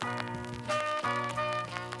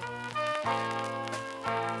Welcome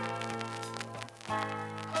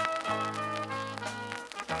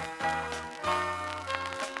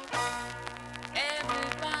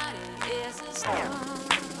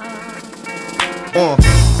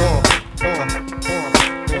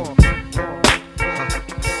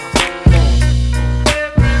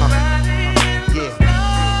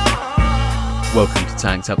to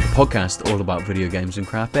Tanked Up, the podcast all about video games and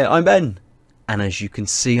craft beer. I'm Ben, and as you can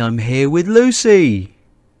see, I'm here with Lucy.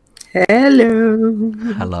 Hello.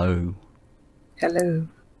 Hello. Hello.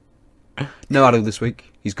 No Adel this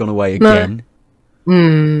week. He's gone away again.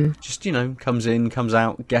 No. Just, comes in, comes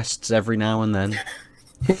out, guests every now and then.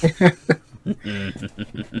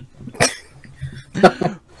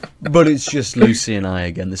 But it's just Lucy and I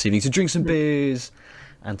again this evening to drink some beers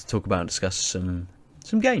and to talk about and discuss some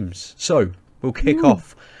games. So, we'll kick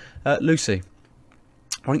off. Lucy,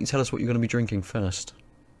 why don't you tell us what you're going to be drinking first?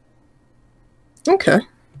 Okay.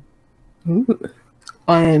 Ooh.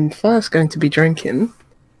 I am first going to be drinking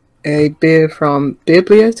a beer from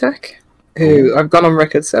Beerbliotek, who I've gone on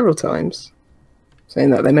record several times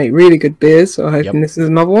saying that they make really good beers, so I'm hoping this is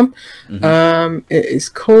another one. Mm-hmm. It is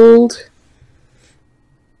called...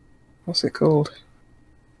 What's it called?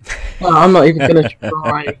 Well, I'm not even going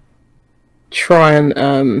to try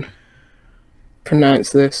and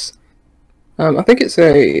pronounce this. I think it's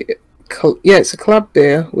a collab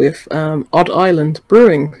beer with Odd Island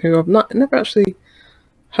Brewing, who I've never actually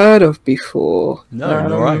heard of before. No,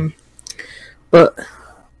 not right. But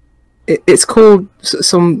it's called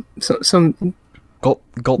some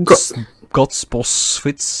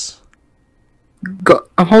Goteborgswits.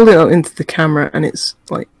 I'm holding it up into the camera and it's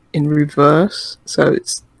like in reverse, so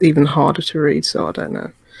it's even harder to read. So I don't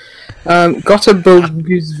know.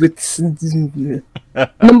 Goteborgswits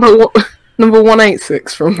number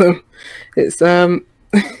 186 from them. It's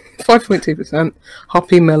 5.2%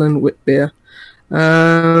 hoppy melon wit beer.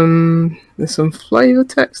 There's some flavour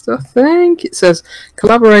text, I think. It says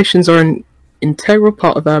collaborations are an integral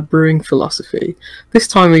part of our brewing philosophy. This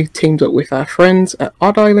time we teamed up with our friends at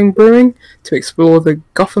Odd Island Brewing to explore the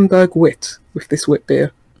Gothenburg wit with this wit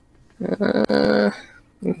beer. I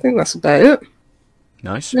think that's about it.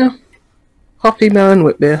 Nice. Yeah. Hoppy melon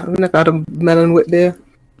wit beer. I've never had a melon wit beer.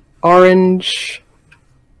 Orange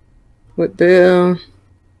wit beer.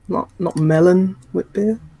 Not melon wit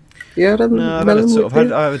beer. Yeah, no, I've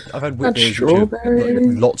had wit beers which are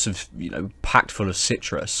lots of, packed full of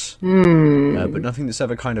citrus, but nothing that's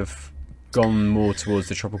ever kind of gone more towards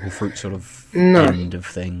the tropical fruit sort of end of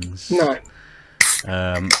things. No.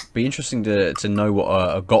 Be interesting to know what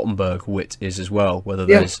a Gothenburg wit is as well. Whether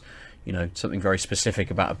there's something very specific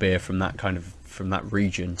about a beer from that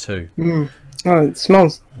region too. Oh, it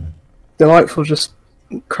smells delightful. Just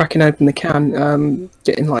cracking open the can,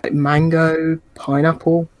 getting like mango,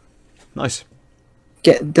 pineapple. Nice.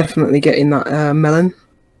 Definitely getting that melon.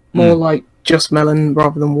 More like just melon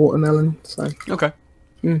rather than watermelon. So okay.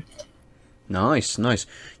 Nice.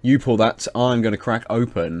 You pour that. I'm going to crack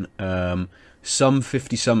open some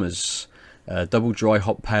 50 Summers double dry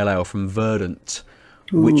hop pale ale from Verdent,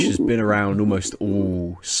 which has been around almost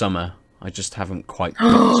all summer. I just haven't quite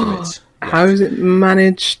got to it yet. How has it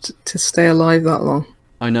managed to stay alive that long?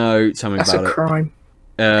 I know. Tell me about it. That's a crime.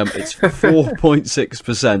 It's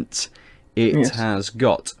 4.6%. It has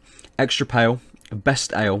got extra pale,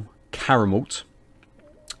 best ale, caramelt,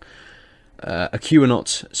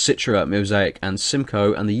 Acuanot, Citra, Mosaic, and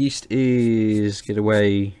Simcoe, and the yeast is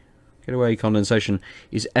Getaway condensation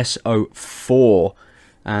is SO4,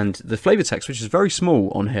 and the flavour text, which is very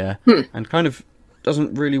small on here, and kind of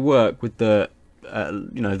doesn't really work with the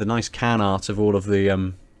the nice can art of all of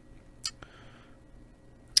the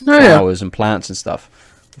flowers and plants and stuff.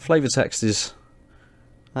 The flavour text is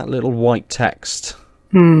that little white text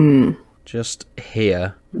just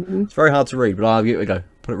here. It's very hard to read, but I'll give it a go.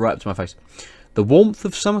 Put it right up to my face. The warmth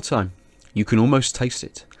of summertime. You can almost taste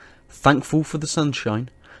it. Thankful for the sunshine.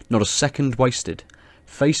 Not a second wasted.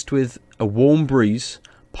 Faced with a warm breeze,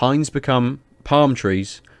 pines become palm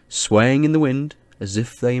trees, swaying in the wind as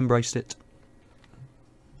if they embraced it.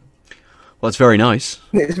 Well, it's very nice.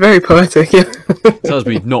 It's very poetic, yeah. Tells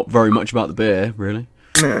me not very much about the beer, really.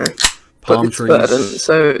 No. Palm it's trees. Verdant,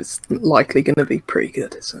 so it's likely going to be pretty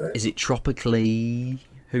good. So. Is it tropically?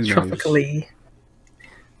 Who knows? Tropically.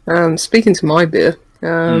 Speaking to my beer,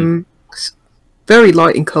 it's very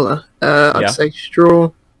light in colour. I'd say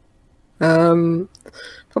straw. Probably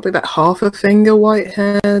about half a finger white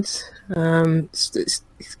head. It's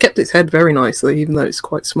kept its head very nicely, even though it's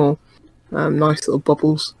quite small. Nice little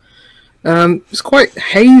bubbles. It's quite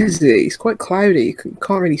hazy. It's quite cloudy. You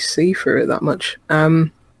can't really see through it that much.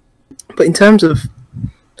 But in terms of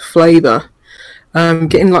flavour.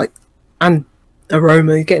 Getting like and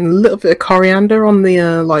aroma. You're getting a little bit of coriander on the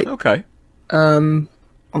Okay. on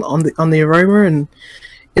the aroma, and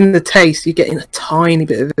in the taste you're getting a tiny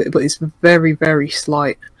bit of it, but it's very, very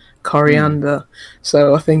slight coriander.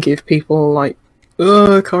 So I think if people like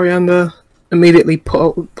coriander immediately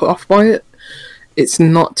put off by it, it's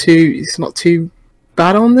not too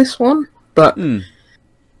bad on this one. But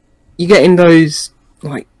you're getting those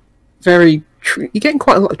like you're getting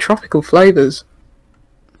quite a lot of tropical flavours,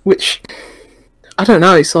 which I don't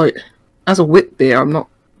know. It's like, as a wit beer, I'm not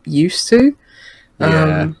used to.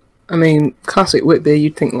 Yeah. I mean, classic wit beer,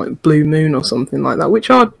 you'd think like Blue Moon or something like that, which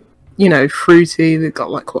are, fruity. They've got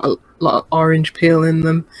like quite a lot of orange peel in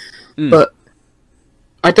them. But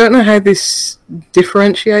I don't know how this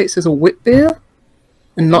differentiates as a wit beer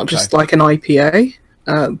and not just like an IPA.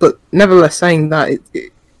 But nevertheless, saying that,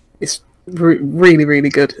 it's really, really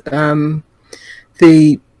good.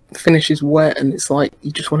 The finish is wet, and it's like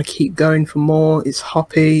you just want to keep going for more. It's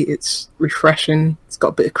hoppy, it's refreshing, it's got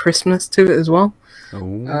a bit of crispness to it as well.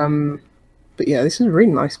 But yeah, this is a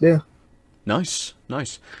really nice beer. Nice.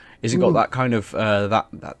 Is it got that kind of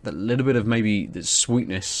that little bit of maybe the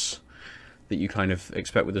sweetness that you kind of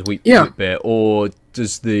expect with a wheat beer, or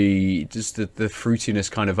does the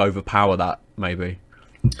fruitiness kind of overpower that maybe?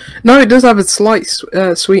 No, it does have a slight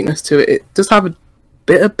sweetness to it. It does have a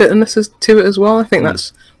bit of bitterness to it as well. I think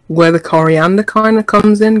that's where the coriander kind of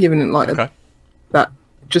comes in, giving it like that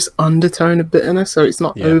just undertone of bitterness, so it's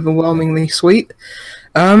not overwhelmingly sweet.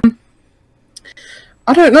 I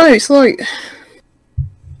don't know, it's like,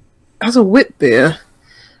 as a wit beer,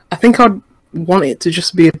 I think I'd want it to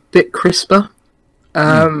just be a bit crisper,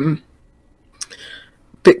 bit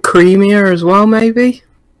creamier as well, maybe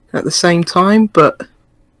at the same time. But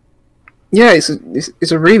yeah,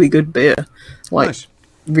 it's a really good beer. Like, nice.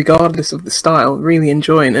 Regardless of the style, really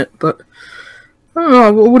enjoying it. But I don't know,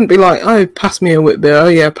 I wouldn't be like, oh, pass me a wit beer. Oh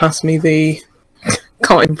yeah, pass me the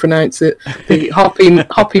can't even pronounce it. The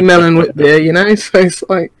hoppy melon wit beer, So it's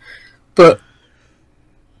like, but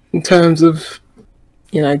in terms of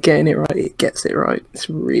getting it right, it gets it right. It's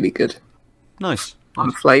really good. Nice.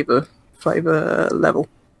 On flavour level.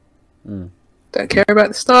 Don't care about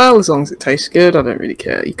the style as long as it tastes good. I don't really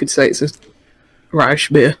care. You could say it's a Rausch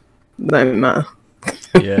beer. Doesn't matter.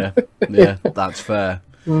 yeah, that's fair.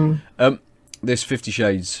 This 50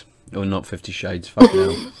 Shades, or not 50 Shades,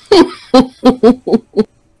 fucking hell.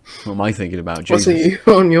 What am I thinking about? Jesus.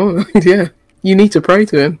 What's on your mind? Yeah, you need to pray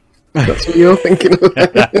to him. That's what you're thinking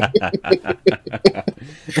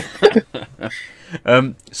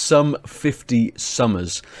of. Some 50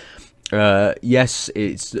 Summers. Yes,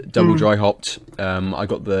 it's double dry hopped. I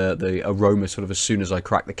got the aroma sort of as soon as I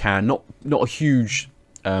cracked the can. Not a huge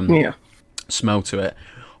smell to it.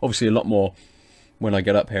 Obviously a lot more when I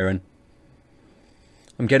get up here, and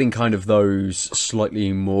I'm getting kind of those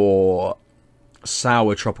slightly more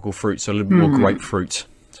sour tropical fruits, so a little bit more grapefruit,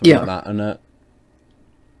 something like that. And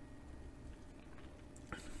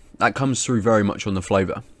that comes through very much on the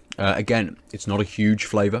flavour. Again, it's not a huge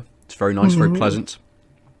flavour. It's very nice, very pleasant,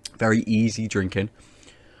 very easy drinking.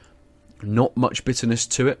 Not much bitterness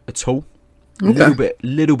to it at all. Okay.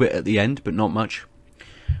 Little bit at the end, but not much.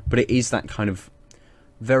 But it is that kind of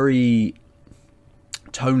very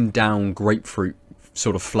toned down grapefruit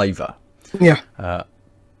sort of flavour. Yeah.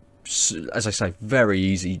 As I say, very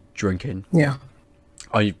easy drinking. Yeah.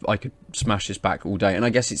 I could smash this back all day, and I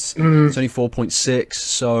guess it's only 4.6,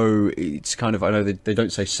 so it's kind of, I know they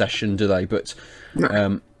don't say session, do they? But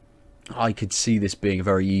I could see this being a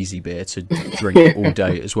very easy beer to drink all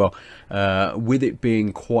day as well, with it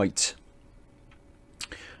being quite,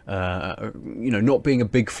 not being a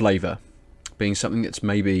big flavour, being something that's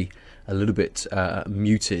maybe a little bit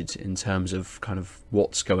muted in terms of kind of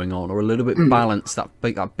what's going on, or a little bit balanced. That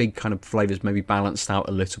big kind of flavours maybe balanced out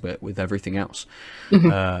a little bit with everything else.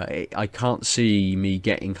 I can't see me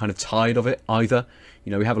getting kind of tired of it either.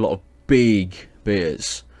 We have a lot of big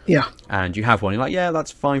beers. Yeah. And you have one, you're like, yeah,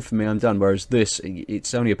 that's fine for me, I'm done. Whereas this,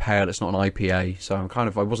 it's only a pale, it's not an IPA, so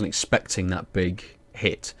I wasn't expecting that big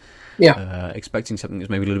hit. Yeah. Expecting something that's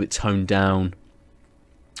maybe a little bit toned down.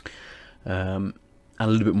 And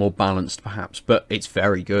a little bit more balanced, perhaps, but it's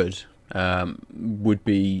very good. Would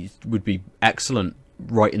be excellent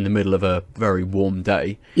right in the middle of a very warm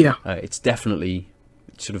day. Yeah, it's definitely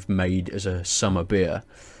sort of made as a summer beer.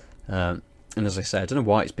 And as I say, I don't know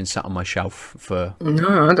why it's been sat on my shelf for I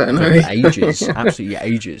don't know ages, absolutely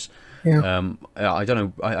ages. Yeah. I don't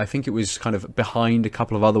know. I think it was kind of behind a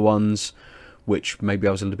couple of other ones which maybe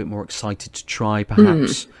I was a little bit more excited to try,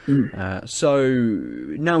 perhaps. So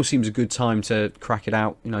now seems a good time to crack it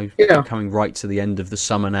out. Coming right to the end of the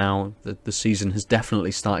summer now. The season has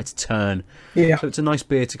definitely started to turn. Yeah. So it's a nice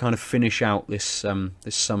beer to kind of finish out this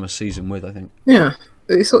this summer season with, I think. Yeah,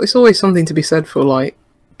 it's always something to be said for like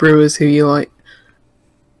brewers who you like,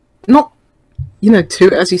 not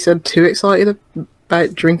too, as you said, too excited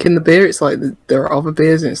about drinking the beer. It's like there are other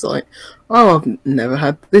beers, and it's like, oh, I've never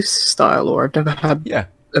had this style, or I've never had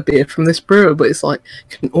a beer from this brewer. But it's like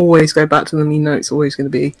you can always go back to them. It's always going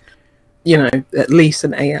to be, at least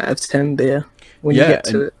an 8 out of 10 beer when you get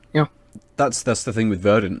to it. Yeah, that's the thing with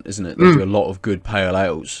Verdent, isn't it? They do a lot of good pale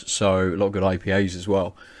ales, so a lot of good IPAs as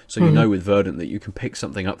well. So with Verdent that you can pick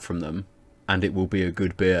something up from them, and it will be a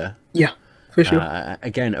good beer. Yeah, for sure.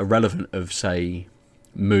 Again, irrelevant of, say,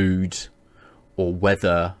 mood or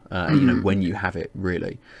weather, when you have it,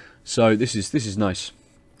 really. So this is nice.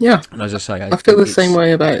 Yeah. And as I say, I feel the same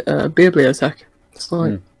way about Beerbliotek. It's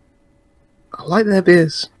like, I like their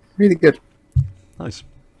beers. Really good. Nice.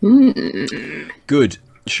 Good.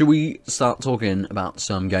 Should we start talking about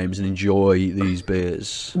some games and enjoy these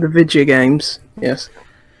beers? The video games, yes.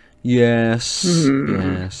 Yes.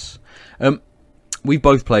 We've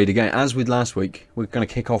both played a game. As with last week, we're going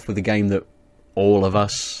to kick off with a game that all of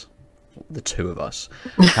us, the two of us,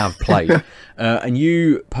 have played. And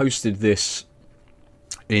you posted this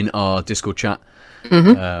in our Discord chat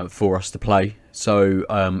for us to play. So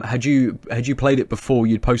had you played it before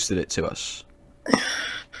you'd posted it to us?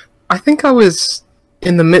 I think I was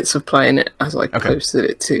in the midst of playing it as I posted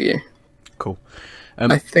it to you. Cool.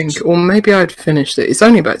 I think, or maybe I'd finished it. It's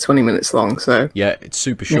only about 20 minutes long, so... Yeah, it's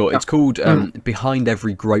super short. It's called Behind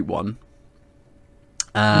Every Great One.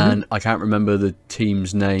 And I can't remember the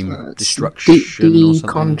team's name. Destruction or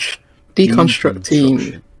something.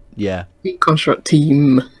 Deconstructeam. Yeah.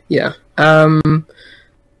 Deconstructeam, yeah.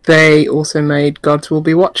 They also made Gods Will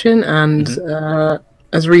Be Watching, and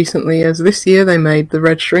as recently as this year, they made the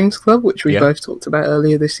Red Strings Club, which we both talked about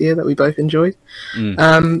earlier this year, that we both enjoyed.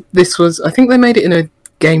 This was, I think they made it in a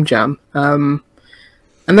game jam, and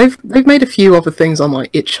they've made a few other things on like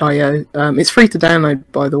itch.io. It's free to download,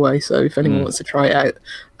 by the way, so if anyone wants to try it out,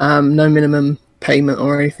 no minimum payment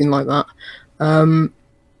or anything like that.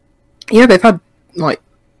 They've had like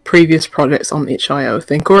previous projects on itch.io, I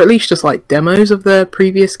think, or at least just like demos of their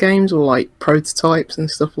previous games or like prototypes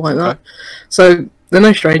and stuff like that. So they're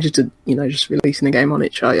no stranger to just releasing a game on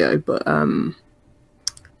itch.io, but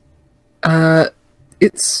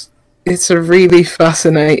it's a really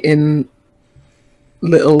fascinating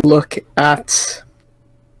little look at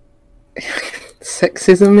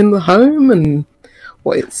sexism in the home and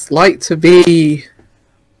what it's like to be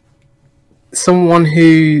someone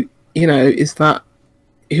who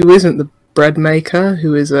who isn't the bread maker,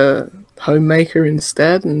 who is a homemaker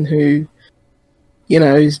instead, and who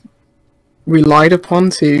is relied upon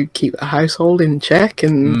to keep a household in check.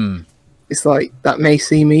 And it's like, that may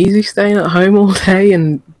seem easy staying at home all day,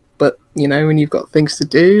 but when you've got things to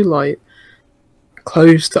do, like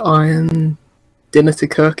clothes to iron, dinner to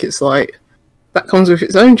cook, it's like that comes with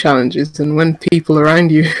its own challenges. And when people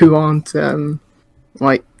around you who aren't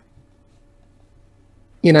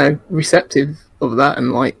receptive of that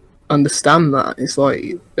and like understand that, it's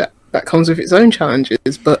like that comes with its own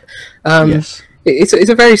challenges. But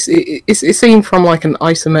it's seen from like an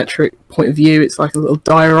isometric point of view. It's like a little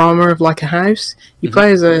diorama of like a house. You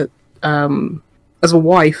play as a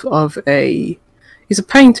wife of he's a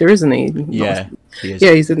painter, isn't he? Yeah, he is.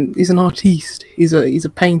 Yeah, he's an artiste. He's a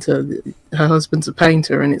painter. Her husband's a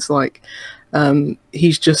painter, and it's like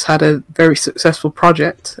he's just had a very successful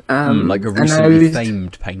project, like a recently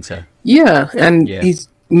famed painter. Yeah, and he's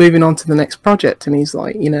moving on to the next project, and he's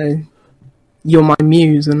like, you're my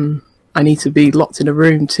muse, and I need to be locked in a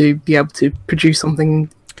room to be able to produce something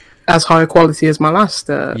as high a quality as my last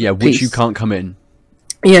which piece. You can't come in.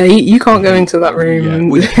 Yeah, you can't go into that room.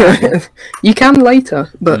 You can later,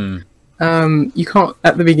 but you can't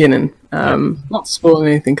at the beginning. Not spoiling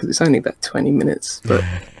anything because it's only about 20 minutes, but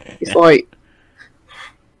it's like,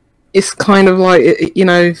 it's kind of like,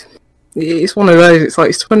 it's one of those, it's like,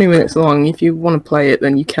 it's 20 minutes long. If you want to play it,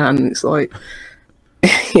 then you can. It's like,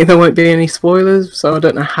 there won't be any spoilers, so I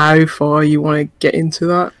don't know how far you want to get into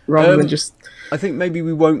that, rather than just... I think maybe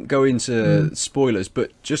we won't go into spoilers,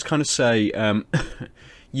 but just kind of say,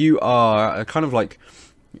 you are kind of like,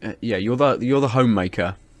 you're the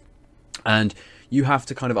homemaker, and you have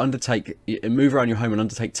to kind of move around your home and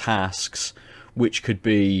undertake tasks, which could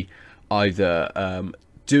be either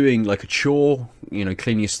doing like a chore,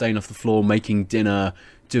 cleaning your stain off the floor, making dinner,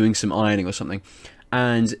 doing some ironing or something,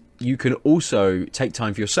 and you can also take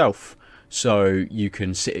time for yourself. So you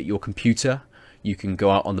can sit at your computer, you can go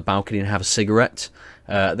out on the balcony and have a cigarette.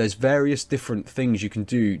 There's various different things you can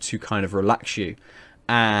do to kind of relax you,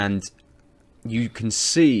 and you can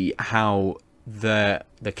see how the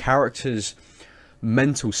character's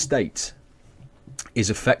mental state is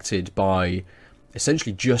affected by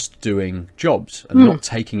essentially just doing jobs and not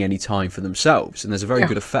taking any time for themselves. And there's a very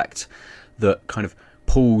good effect that kind of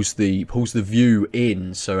pulls the view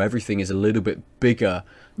in, so everything is a little bit bigger.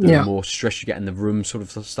 The more stress you get, and the room sort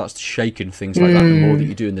of starts to shake and things like that. The more that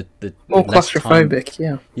you do, and the more claustrophobic,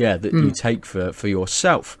 that you take for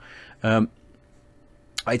yourself.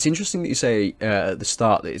 It's interesting that you say at the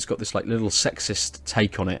start that it's got this like little sexist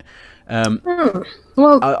take on it.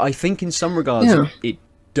 Well, I think in some regards it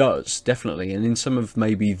does, definitely, and in some of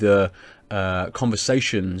maybe the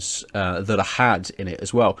conversations that are had in it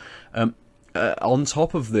as well. On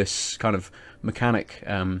top of this kind of mechanic,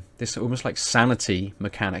 this almost like sanity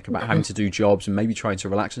mechanic about having to do jobs and maybe trying to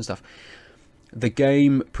relax and stuff, the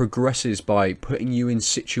game progresses by putting you in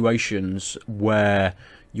situations where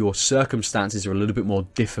your circumstances are a little bit more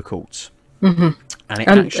difficult, and it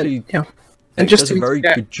actually just does a very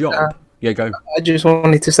good job. Go. I just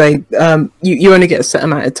wanted to say, you only get a set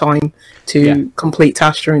amount of time to complete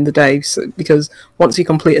tasks during the day, because once you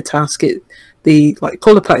complete a task, the like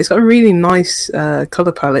color palette, it's got a really nice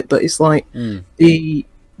color palette, but it's like the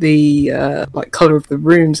like color of the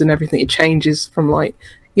rooms and everything, it changes from like,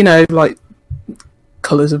 you know, like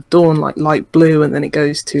colors of dawn, like light blue, and then it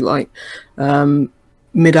goes to like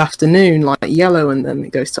mid-afternoon, like yellow, and then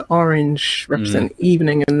it goes to orange, representing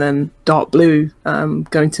evening, and then dark blue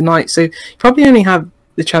going to night. So you probably only have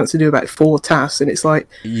the chance to do about 4 tasks, and it's like,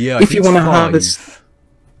 if you want to have this,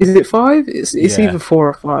 is it 5? It's either 4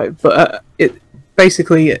 or 5, but it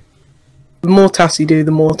basically, the more tasks you do,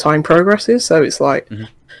 the more time progresses. So it's like,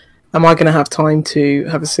 am I going to have time to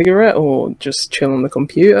have a cigarette or just chill on the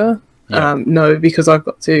computer? No, because I've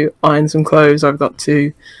got to iron some clothes, I've got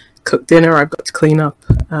to cook dinner, I've got to clean up.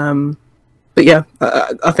 But yeah,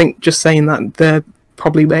 I think just saying that there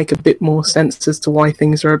probably make a bit more sense as to why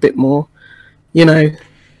things are a bit more, you know,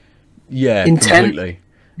 intense. Completely.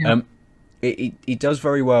 It does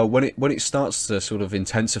very well when it starts to sort of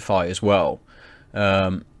intensify as well,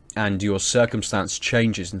 and your circumstance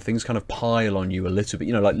changes and things kind of pile on you a little bit.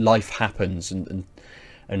 You know, like life happens and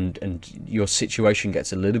your situation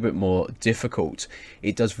gets a little bit more difficult.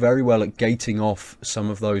 It does very well at gating off some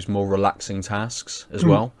of those more relaxing tasks as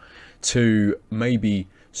well, to maybe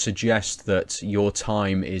suggest that your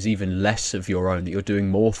time is even less of your own, that you're doing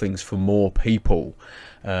more things for more people.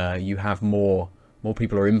 You have more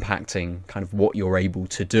people are impacting kind of what you're able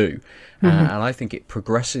to do. And I think it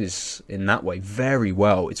progresses in that way very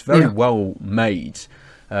well. It's very well made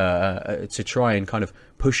to try and kind of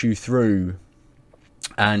push you through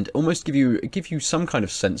and almost give you some kind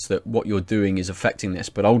of sense that what you're doing is affecting this,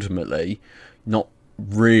 but ultimately not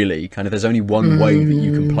really. Kind of, there's only one way that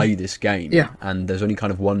you can play this game, and there's only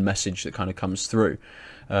kind of one message that kind of comes through,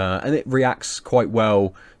 and it reacts quite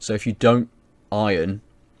well. So if you don't iron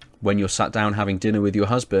when you're sat down having dinner with your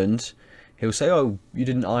husband, he'll say, "Oh, you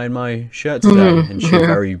didn't iron my shirt today," and she'll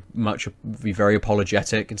very much be very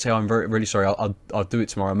apologetic and say, "Oh, I'm really sorry. I'll do it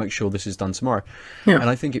tomorrow. I'll make sure this is done tomorrow." And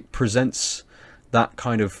I think it presents that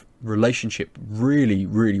kind of relationship really,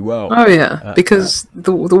 really well. Oh yeah, because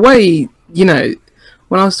the way, you know,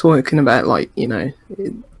 when I was talking about, like, you know,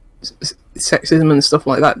 sexism and stuff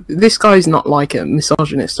like that, this guy's not like a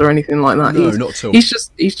misogynist or anything like that. No, not at all.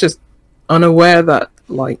 He's just unaware that,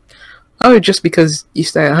 like, oh, just because you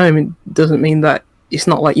stay at home, it doesn't mean that it's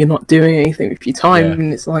not like you're not doing anything with your time.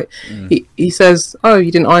 And it's like, he says, "Oh,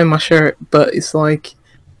 you didn't iron my shirt," but it's like,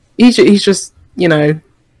 he's just, you know,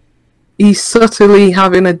 he's subtly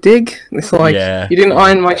having a dig. It's like, you didn't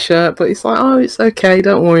iron my shirt, but it's like, oh, it's okay,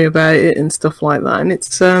 don't worry about it, and stuff like that. And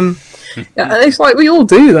it's it's like, we all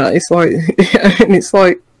do that. It's like, and it's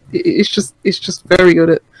like, it's just very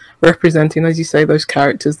good at representing, as you say, those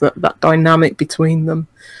characters, that dynamic between them,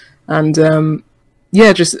 and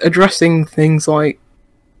just addressing things like,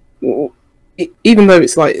 even though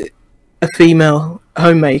it's like a female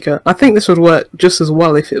homemaker, I think this would work just as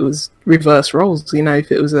well if it was reverse roles. You know,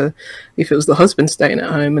 if it was the husband staying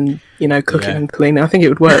at home and, you know, cooking and cleaning, I think it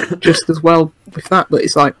would work just as well with that. But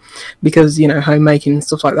it's like, because, you know, homemaking and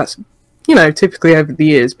stuff like that's, you know, typically over the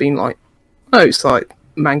years been like, oh, it's like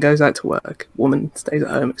man goes out to work, woman stays at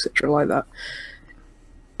home, etc. like that.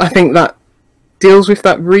 I think that deals with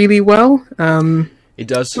that really well. It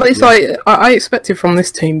does. But it's like, I expect it from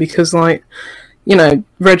this team, because, like, you know,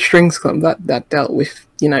 Red Strings Club, that dealt with,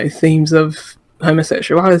 you know, themes of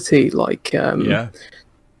homosexuality, like,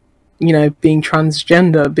 you know, being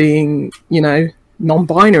transgender, being, you know,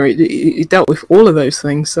 non-binary. It dealt with all of those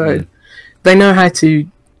things, so they know how to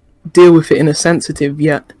deal with it in a sensitive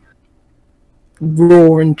yet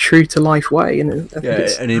raw and true to life way, and an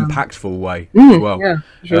impactful way as well. Yeah,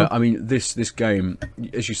 sure. I mean, this game,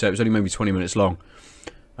 as you said, it was only maybe 20 minutes long,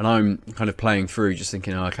 and I'm kind of playing through, just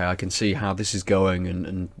thinking, oh, okay, I can see how this is going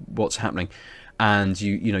and what's happening. And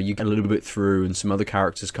you get a little bit through, and some other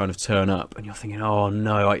characters kind of turn up, and you're thinking, oh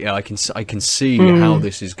no, I can see how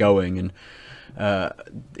this is going, and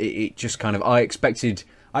it just kind of, I expected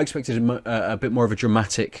a bit more of a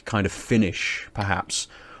dramatic kind of finish, perhaps,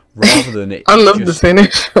 rather than it. I love the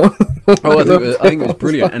finish. I think it was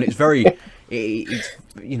brilliant, and it's very,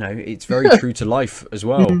 it's very true to life as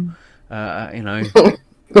well. You know.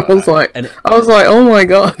 I was like, oh my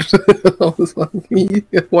god! I was like,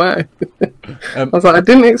 wow! I was like, I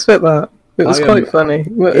didn't expect that. It was quite funny.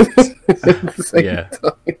 Yeah.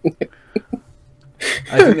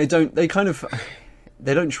 I think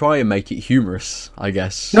they don't try and make it humorous, I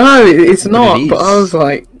guess. No, it's not. But I was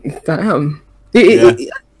like, damn. It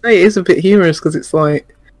is a bit humorous because it's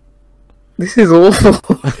like, this is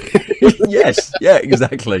awful. Yes. Yeah.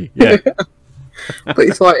 Exactly. Yeah. But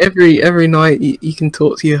it's like every night you can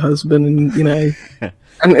talk to your husband and, you know,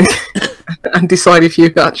 and decide if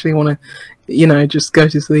you actually want to, you know, just go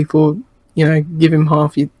to sleep, or, you know, give him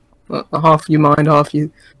half your mind, half your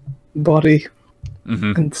body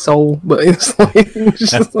and soul. But it's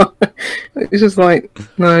just like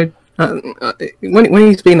no. When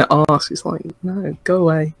he's being an arse, it's like, no, go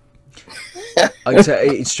away. I'd say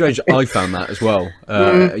it's strange. I found that as well.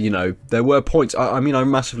 You know, there were points. I mean, I'm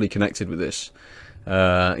massively connected with this.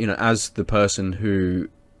 You know, as the person who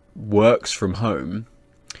works from home,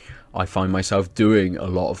 I find myself doing a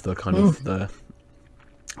lot of the kind of the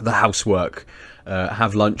housework.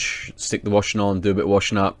 Have lunch, stick the washing on, do a bit of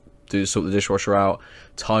washing up, sort the dishwasher out,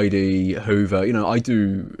 tidy, hoover. You know,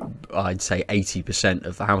 I'd say 80%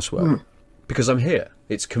 of the housework because I'm here.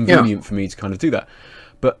 It's convenient for me to kind of do that.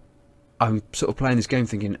 But I'm sort of playing this game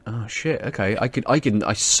thinking, oh shit, okay,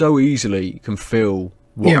 I so easily can feel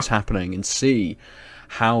what's happening and see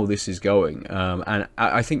how this is going. And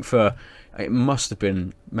I think it must have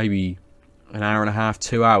been maybe an hour and a half,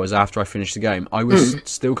 2 hours after I finished the game, I was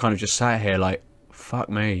still kind of just sat here like, fuck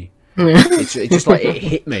me. It's just like it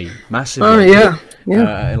hit me massively. Oh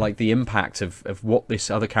yeah. Like the impact of what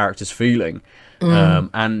this other character's feeling,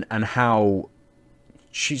 and how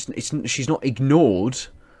she's not ignored,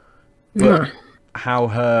 but how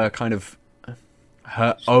her kind of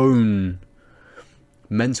her own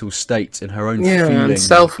mental state and her own feeling,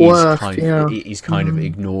 self-worth is kind of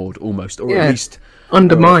ignored almost, or at least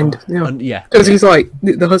undermined. Because he's like,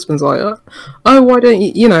 the husband's like, oh, why don't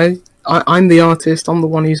you know, I'm the artist, I'm the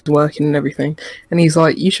one who's working and everything, and he's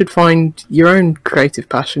like, you should find your own creative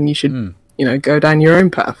passion, you should you know, go down your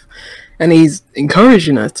own path. And he's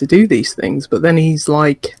encouraging her to do these things, but then he's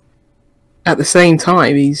like, at the same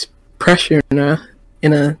time, he's pressuring her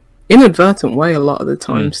in a inadvertent way a lot of the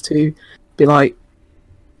times to be like,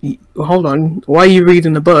 well, hold on, why are you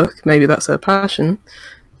reading a book? Maybe that's her passion.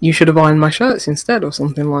 You should have ironed my shirts instead, or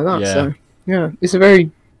something like that. So yeah, it's a very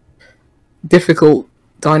difficult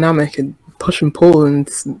dynamic and push and pull, and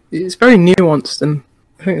it's very nuanced, and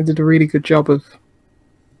I think they did a really good job of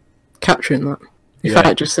capturing that. In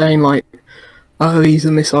fact, just saying like, oh, he's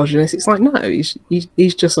a misogynist, it's like, no,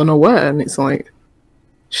 he's just unaware, and it's like,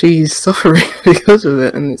 she's suffering because of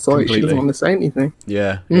it, and it's like, she doesn't want to say anything.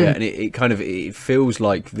 Yeah, and it kind of, it feels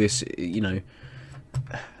like this, you know,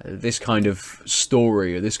 this kind of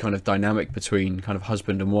story, or this kind of dynamic between kind of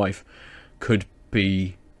husband and wife could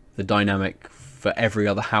be the dynamic for every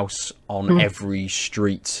other house on every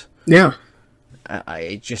street. Yeah.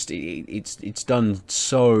 It's done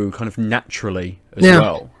so kind of naturally as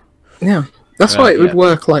well. Yeah. That's why it would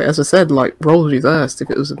work, like, as I said, like roles reversed. If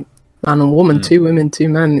it was a man and woman, 2 women, 2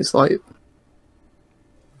 men, it's like,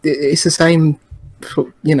 it's the same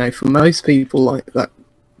for, you know, for most people, like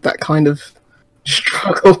that kind of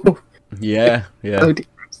struggle. Yeah. So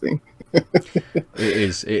depressing.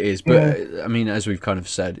 It is. But I mean, as we've kind of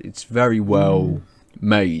said, it's very well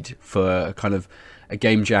made for kind of a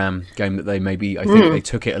game jam game that they maybe, I think they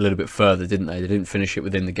took it a little bit further, didn't they? They didn't finish it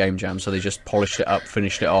within the game jam, so they just polished it up,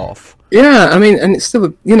 finished it off. Yeah, I mean, and it's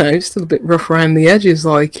still, you know, it's still a bit rough around the edges,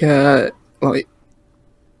 like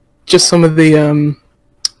just some of the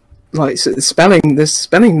like spelling, there's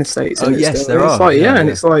spelling mistakes. Oh yes, there are. It's like, and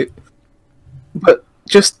it's like, but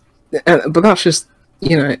that's just,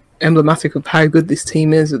 you know, emblematic of how good this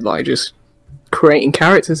team is at like just creating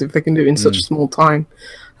characters if they can do it in such a small time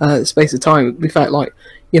space of time. In fact, like,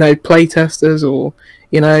 you know, play testers or,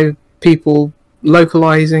 you know, people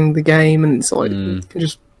localizing the game, and it's like you can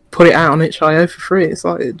just put it out on itch.io for free. It's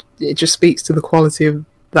like it just speaks to the quality of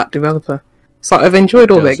that developer. It's like I've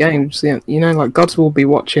enjoyed all their games. You know, like Gods Will Be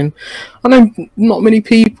Watching. I know not many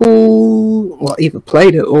people either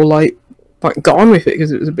played it or like got on with it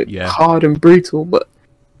because it was a bit hard and brutal. But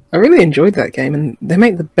I really enjoyed that game, and they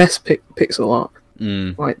make the best pixel art.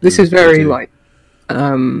 Like this is very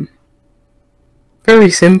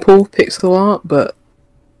very simple pixel art, but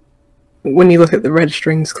when you look at the Red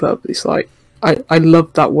Strings Club, it's like I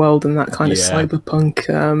love that world and that kind of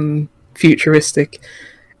cyberpunk, futuristic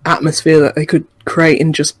atmosphere that they could create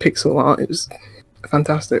in just pixel art. It was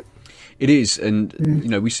fantastic. It is, and you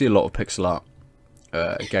know, we see a lot of pixel art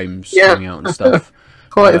games coming out and stuff.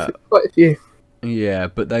 quite a few. Yeah,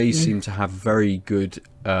 but they seem to have very good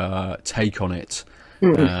take on it,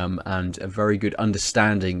 and a very good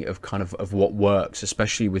understanding of of what works,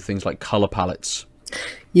 especially with things like color palettes.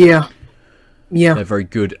 Yeah, they're very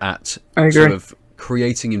good at sort of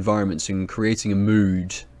creating environments and creating a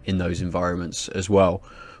mood in those environments as well,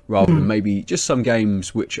 rather than maybe just some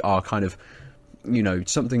games which are kind of, you know,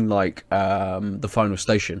 something like The Final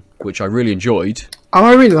Station, which I really enjoyed. Oh,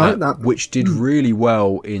 I really like that. Which did really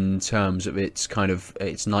well in terms of its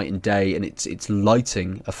its night and day and its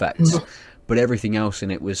lighting effects, but everything else in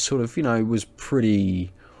it was sort of, you know, was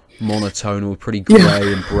pretty monotonal, pretty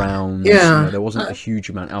grey and brown. You know, there wasn't a huge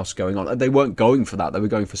amount else going on. They weren't going for that. They were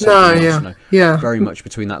going for something else. You know, very much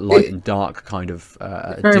between that light and dark kind of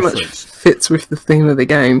very difference. much fits with the theme of the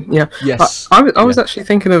game. Yeah. Yes. I was actually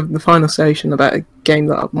thinking of The Final Station, about a game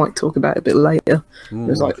that I might talk about a bit later. Ooh, it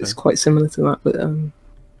was like it's quite similar to that, but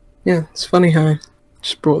yeah, it's funny how I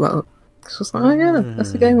just brought that up. It's just like, oh yeah,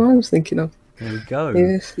 that's the game I was thinking of. There we go.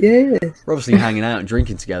 Yes. We're obviously hanging out and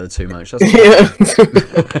drinking together too much. That's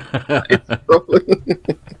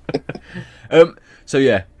so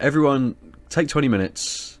yeah, everyone take 20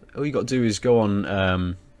 minutes. All you got to do is go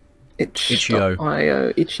on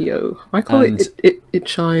itch.io. itch.io. I call it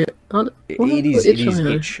itch.io. It is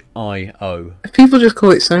itch.io. People just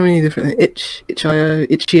call it so many different things.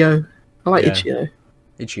 itch.io. I like itch.io.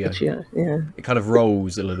 Itch.io. Yeah. It kind of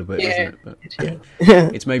rolls a little bit, doesn't it? But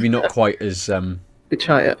it's maybe not quite as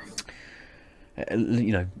itch.io.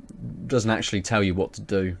 You know, doesn't actually tell you what to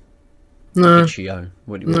do. No. Itch.io.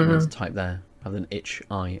 What do you want to type there? Rather than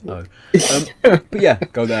itch.io. But yeah,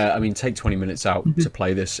 go there. I mean, take 20 minutes out to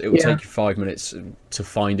play this. It will take you 5 minutes to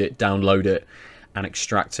find it, download it, and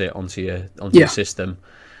extract it onto your system.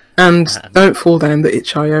 And don't fall down the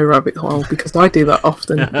itch.io rabbit hole, because I do that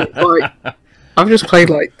often. I've just played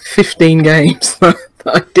like 15 games that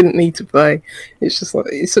I didn't need to play. It's just like,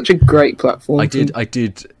 it's such a great platform. I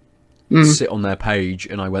did sit on their page,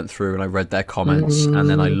 and I went through and I read their comments, and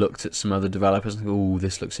then I looked at some other developers and oh,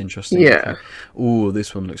 this looks interesting. Yeah. Oh,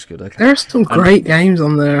 this one looks good. Okay. There are some great games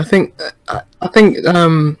on there. I think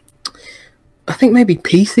maybe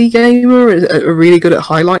PC Gamer are really good at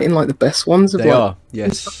highlighting like the best ones of stuff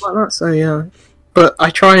like that. So yeah, but I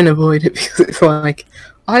try and avoid it because it's like,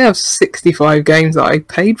 I have 65 games that I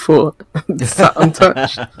paid for sat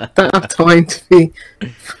untouched. Don't have time to be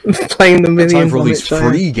playing the millions. Time for all these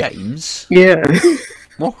free games. Yeah.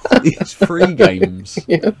 What? These free games.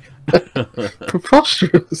 Yeah.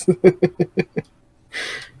 Preposterous.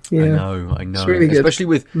 Yeah. I know. It's really good. Especially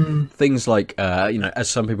with things like, you know, as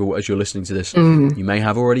some people, as you're listening to this, you may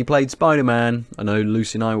have already played Spider-Man. I know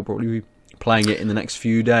Lucy and I will probably be playing it in the next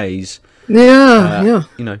few days. Yeah.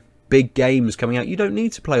 You know, big games coming out. You don't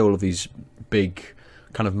need to play all of these big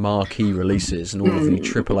kind of marquee releases and all of the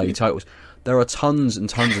AAA titles. There are tons and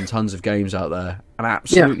tons and tons of games out there, and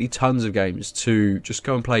absolutely tons of games to just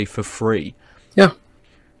go and play for free. Yeah.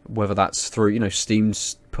 Whether that's through, you know,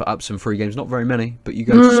 Steam's put up some free games, not very many, but you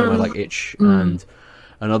go to somewhere like Itch and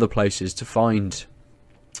other places to find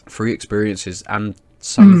free experiences, and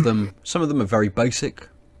some of them are very basic.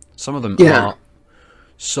 Some of them are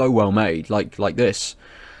so well made, like this.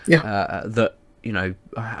 That, you know,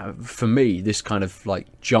 for me, this kind of like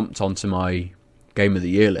jumped onto my Game of the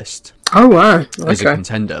Year list. Oh wow! As a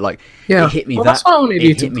contender, like it hit me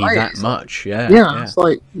that much. Yeah. It's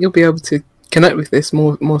like you'll be able to connect with this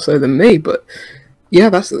more so than me, but yeah,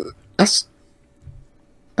 that's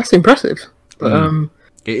impressive. But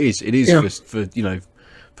it is for you know,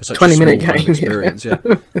 for such 20-minute game experience. Yeah.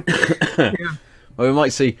 Well, we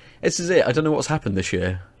might see. This is it. I don't know what's happened this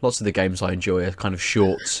year. Lots of the games I enjoy are kind of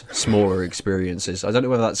short, smaller experiences. I don't know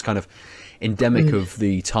whether that's kind of endemic of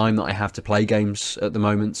the time that I have to play games at the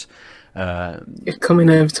moment. You're coming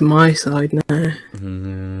over to my side now.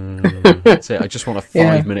 That's it. I just want a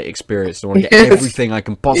 5-minute experience. I want to get everything I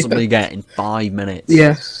can possibly get in 5 minutes.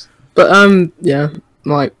 Yes, but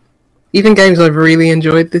like even games I've really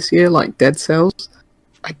enjoyed this year, like Dead Cells,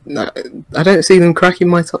 I don't see them cracking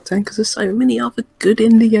my top 10 because there's so many other good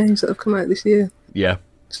indie games that have come out this year. Yeah.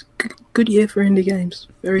 It's a good year for indie games.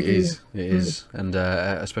 Very good. It is. And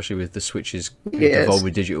especially with the Switch's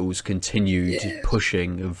Devolver Digital's continued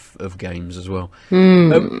pushing of games as well.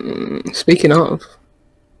 Speaking of.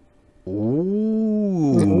 Have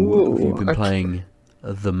you been playing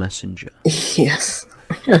The Messenger? Yes.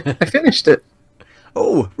 I finished it.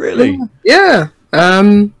 Oh, really? Yeah.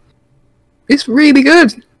 It's really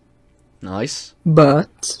good. Nice.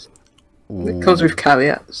 But it comes with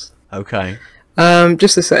caveats. Okay.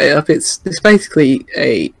 Just to set it up, it's basically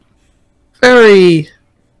a very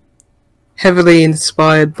heavily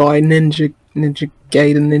inspired by Ninja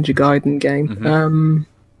Gaiden game. Mm-hmm.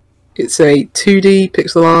 It's a 2D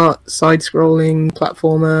pixel art, side-scrolling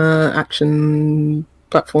platformer, action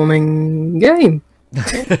platforming game.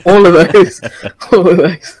 all of those,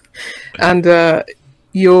 and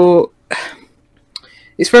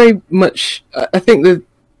it's very much. I think the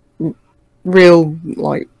real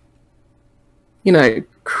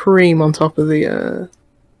cream on top of the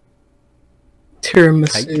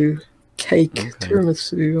tiramisu cake. Okay.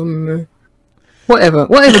 Tiramisu on the whatever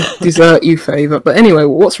dessert you favour. But anyway,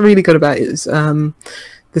 what's really good about it is the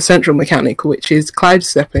central mechanic, which is cloud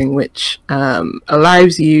stepping, which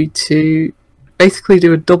allows you to basically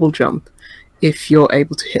do a double jump if you're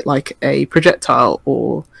able to hit like a projectile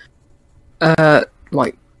or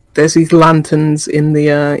there's these lanterns in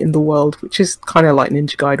the world, which is kind of like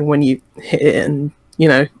Ninja Gaiden when you hit it, and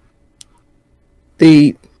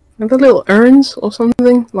the little urns or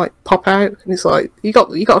something like pop out, and it's like you got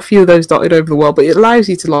a few of those dotted over the world, but it allows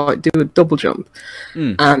you to like do a double jump,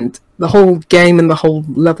 and the whole game and the whole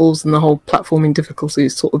levels and the whole platforming difficulty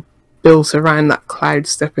is sort of built around that cloud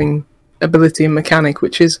stepping ability and mechanic,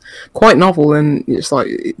 which is quite novel, and it's like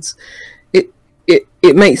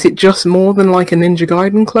it makes it just more than like a Ninja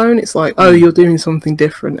Gaiden clone. It's like, oh, you're doing something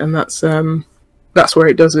different, and that's where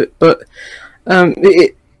it does it. But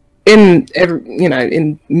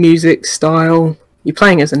in music style, you're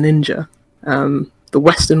playing as a ninja, the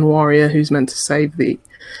Western warrior who's meant to save the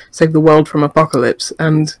world from apocalypse,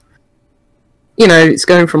 and it's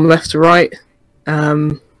going from left to right,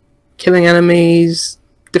 killing enemies,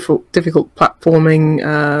 difficult platforming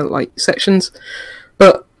sections,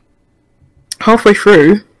 but halfway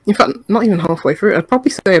through, in fact, not even halfway through, I'd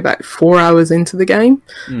probably say about 4 hours into the game,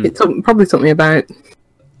 it probably took me about,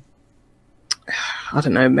 I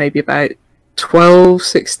don't know, maybe about 12,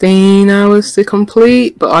 16 hours to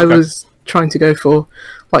complete, but I was trying to go for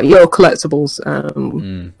like little collectibles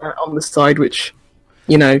on the side, which,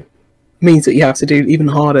 means that you have to do even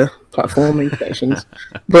harder platforming sections.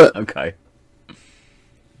 But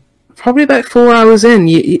probably about 4 hours in,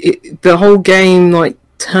 the whole game like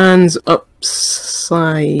turns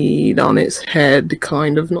upside on its head,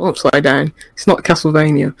 kind of, not upside down. It's not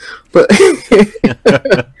Castlevania, but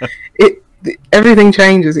everything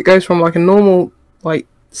changes. It goes from like a normal like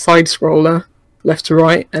side scroller left to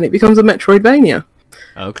right, and it becomes a Metroidvania.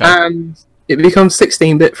 And it becomes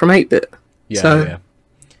 16-bit from 8-bit.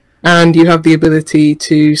 And you have the ability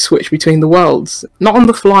to switch between the worlds. Not on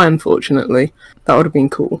the fly, unfortunately. That would have been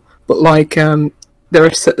cool. But like, there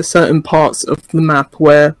are certain parts of the map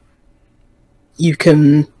where you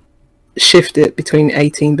can shift it between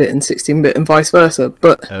 18-bit and 16-bit and vice versa.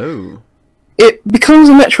 But it becomes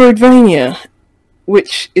a Metroidvania,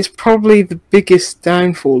 which is probably the biggest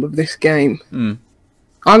downfall of this game.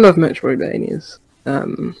 I love Metroidvanias,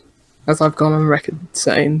 as I've gone on record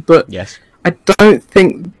saying, but I don't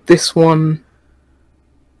think this one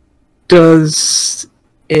does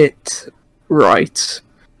it right.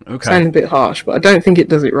 Sound a bit harsh, but I don't think it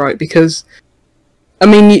does it right, because, I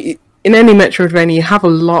mean, in any Metroidvania, you have a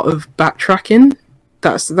lot of backtracking.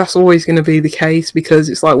 That's always going to be the case, because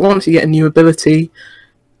it's like once you get a new ability,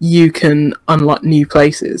 you can unlock new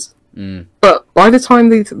places. But by the time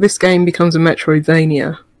this game becomes a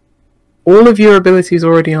Metroidvania, all of your abilities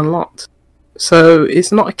are already unlocked. So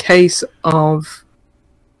it's not a case of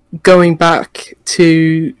going back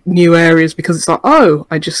to new areas because it's like, oh,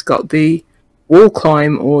 I just got the wall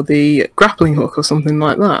climb or the grappling hook or something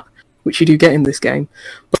like that, which you do get in this game.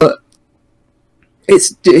 But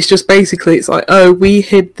it's just basically, it's like, oh, we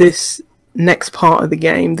hid this next part of the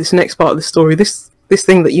game, this next part of the story, this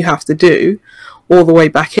thing that you have to do all the way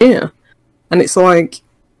back here. And it's like,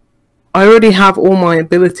 I already have all my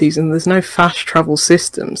abilities and there's no fast travel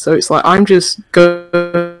system. So it's like, I'm just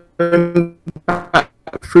going back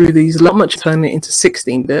through these, not much, turning it into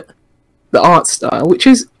 16-bit, the art style, which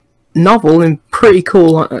is novel and pretty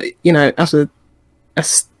cool,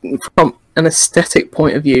 an aesthetic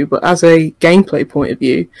point of view, but as a gameplay point of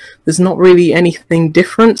view, there's not really anything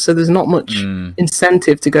different, so there's not much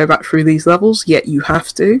incentive to go back through these levels, yet you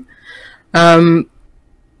have to. And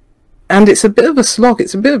it's a bit of a slog,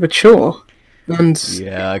 it's a bit of a chore. And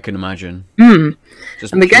yeah, I can imagine.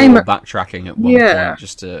 Just and the pure game backtracking at one point,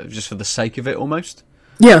 just for the sake of it, almost.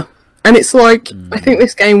 Yeah, and it's like, I think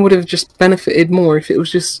this game would have just benefited more if it was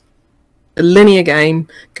just a linear game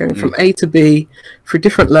going from A to B through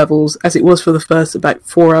different levels, as it was for the first about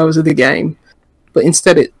 4 hours of the game. But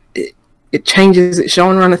instead it changes its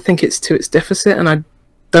genre, and I think it's to its deficit, and I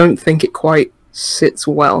don't think it quite sits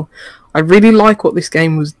well. I really like what this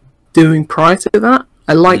game was doing prior to that.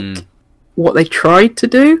 I like what they tried to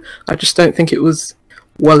do. I just don't think it was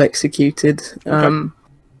well executed.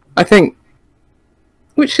 I think,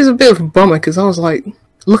 which is a bit of a bummer, because I was like,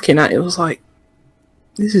 looking at it, I was like,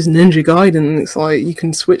 this is Ninja Gaiden, and it's like you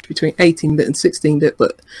can switch between 18-bit and 16-bit,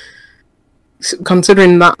 but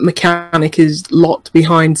considering that mechanic is locked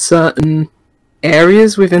behind certain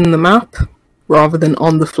areas within the map rather than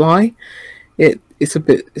on the fly, it's a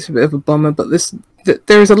bit of a bummer. But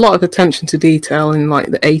there is a lot of attention to detail in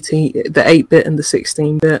like the 8-bit and the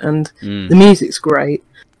 16-bit, and the music's great.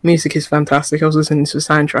 Music is fantastic. I was listening to a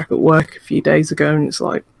soundtrack at work a few days ago, and it's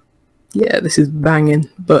like, yeah, this is banging.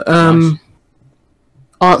 But Nice.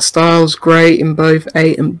 art style's great in both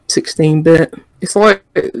 8 and 16-bit. It's like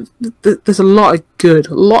there's a lot of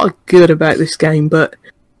good about this game, but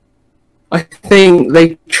I think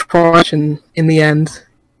they tried, and in the end,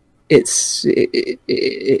 it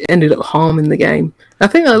ended up harming the game. I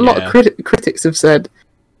think a lot of critics have said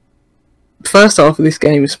first half of this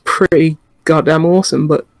game is pretty goddamn awesome,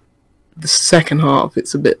 but the second half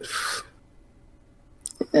it's a bit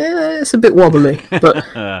wobbly. But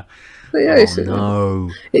yeah, it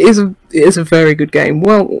is a very good game.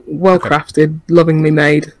 Well crafted, lovingly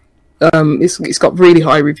made. It's got really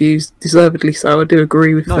high reviews, deservedly so. I do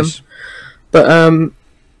agree with them. But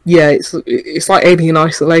yeah, it's like Alien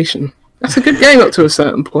Isolation. That's a good game up to a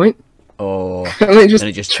certain point. Oh, and it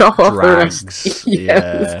just chop off the drags. rest.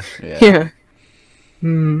 Yeah. Yeah.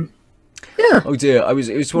 Oh dear, it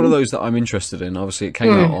was one of those that I'm interested in. Obviously, it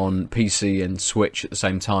came out on PC and Switch at the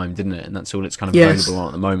same time, didn't it? And that's all it's kind of available on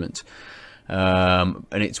at the moment. And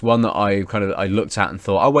it's one that I looked at and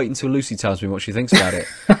thought, I'll wait until Lucy tells me what she thinks about it,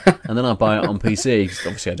 and then I'll buy it on PC. Because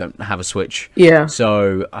obviously, I don't have a Switch. Yeah.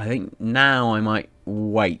 So I think now I might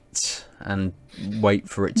wait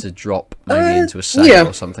for it to drop maybe into a sale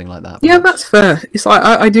or something like that. Yeah, that's fair. It's like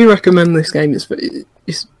I do recommend this game.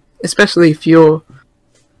 It's especially if you're,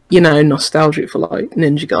 nostalgic for like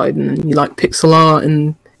Ninja Gaiden and you like pixel art,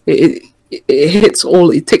 and it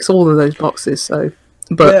ticks all of those boxes. So,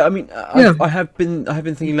 but yeah, I mean, I have been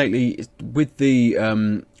thinking lately with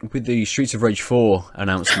the Streets of Rage 4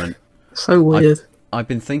 announcement. So weird. I've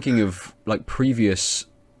been thinking of like previous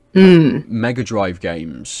Mega Drive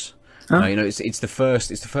games. It's the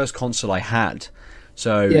first console I had,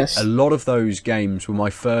 so a lot of those games were my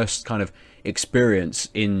first kind of experience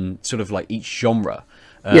in sort of like each genre.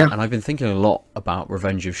 And I've been thinking a lot about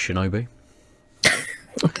Revenge of Shinobi.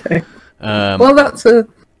 Okay. Well, that's a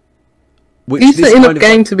decent enough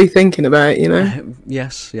game to be thinking about,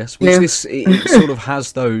 Yes. It sort of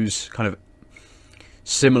has those kind of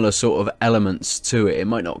similar sort of elements to it. It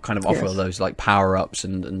might not kind of offer those like power-ups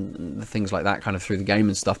and things like that kind of through the game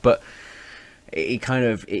and stuff, but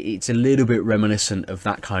it's a little bit reminiscent of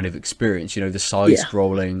that kind of experience, the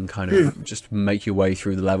side-scrolling kind of just make your way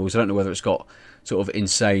through the levels. I don't know whether it's got sort of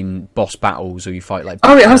insane boss battles or you fight like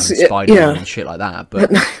Spider-Man and shit like that, but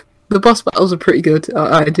the boss battles are pretty good.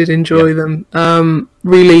 I did enjoy them.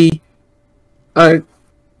 Really, I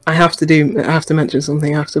have to mention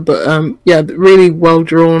something after, but really well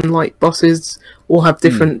drawn. Like bosses all have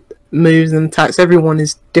different moves and attacks. Everyone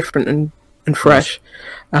is different and fresh.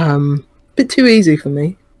 Bit too easy for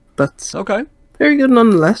me, but okay, very good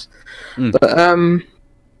nonetheless. But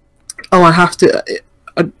I have to.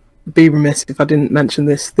 I'd be remiss if I didn't mention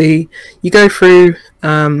this. You go through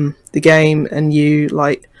the game and you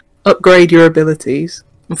like upgrade your abilities.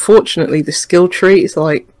 Unfortunately, the skill tree is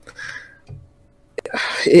like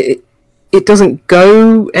it doesn't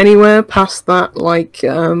go anywhere past that like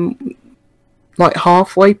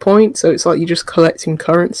halfway point. So it's like you're just collecting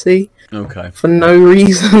currency for no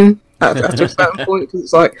reason after a certain point, because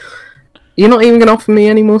it's like you're not even going to offer me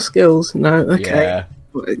any more skills. No, okay.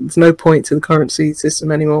 There's no point to the currency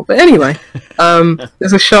system anymore. But anyway,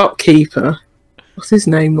 there's a shopkeeper. What's his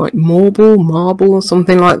name? Like Marble or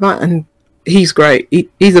something like that, and he's great.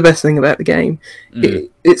 He's the best thing about the game.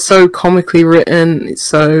 It's so comically written. It's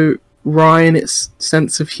so wry in its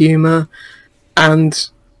sense of humour, and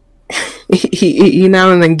he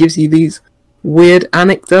now and then gives you these weird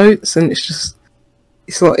anecdotes, and it's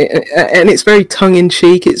like, and it's very tongue in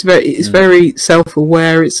cheek. It's very self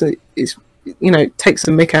aware. It's takes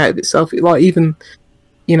the mick out of itself. It, like, even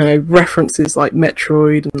references like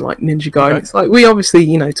Metroid and like Ninja Gaiden. Okay. It's like we obviously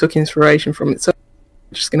took inspiration from it. So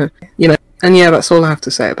I'm just gonna and yeah, that's all I have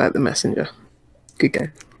to say about The Messenger. Good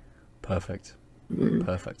game. Perfect.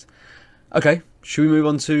 Perfect. Okay, should we move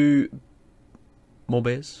on to more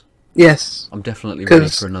beers? Yes. I'm definitely ready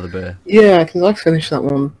for another beer. Yeah, because I finished that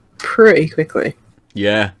one pretty quickly.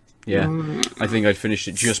 Yeah. I think I'd finished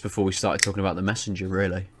it just before we started talking about The Messenger,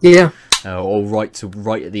 really. Yeah. Or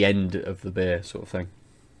right at the end of the beer sort of thing.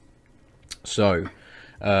 So,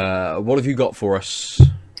 what have you got for us?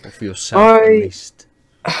 Or for yourself, at least?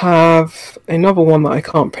 I have another one that I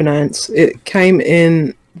can't pronounce. It came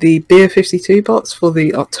in the Beer 52 box for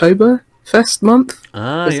the Oktoberfest month.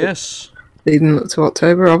 Yes. Leading up to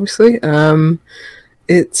October, obviously. I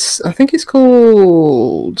think it's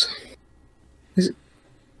called...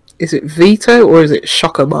 Is it Veto or is it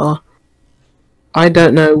Schokobar? I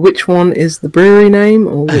don't know which one is the brewery name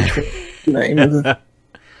or which one is the name of the...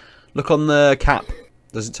 Look on the cap.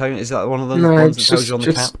 Does it tell you? Is that one of those ones that tells you on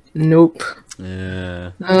the cap? Nope.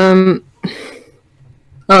 Yeah.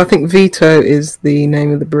 I think Veto is the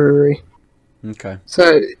name of the brewery. Okay.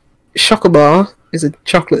 So, Schokobar is a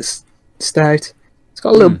chocolate stout. It's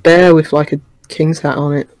got a little bear with like a king's hat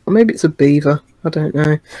on it. Or maybe it's a beaver. I don't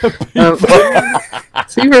know.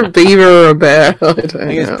 It's either a beaver or a bear. I think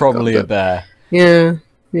it's probably a bear. Yeah.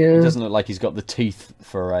 It doesn't look like he's got the teeth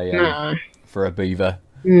for a beaver.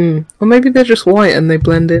 Or maybe they're just white and they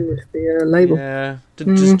blend in with the label. Yeah.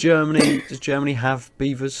 Does Germany have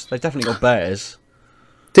beavers? They've definitely got bears.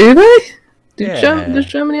 Do they? Does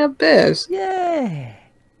Germany have bears? Yeah.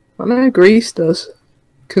 I know Greece does.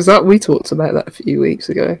 Because we talked about that a few weeks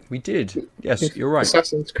ago. We did. Yes, you're right.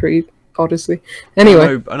 Assassin's Creed Odyssey.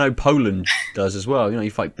 Anyway. I know Poland does as well.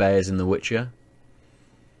 You fight bears in The Witcher.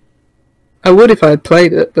 I would if I had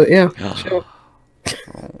played it, but yeah, sure.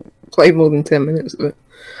 Played more than 10 minutes of it.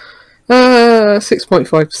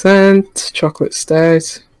 6.5% chocolate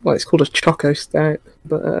stout. Well, it's called a Choco Stout,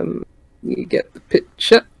 but you get the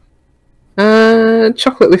picture.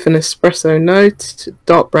 Chocolate with an espresso note,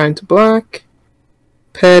 dark brown to black,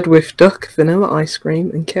 paired with duck, vanilla ice cream,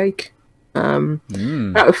 and cake.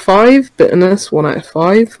 Out of 5, bitterness 1 out of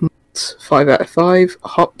 5, malt 5 out of 5,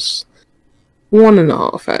 hops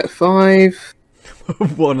 1.5 out of 5.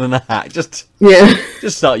 1.5.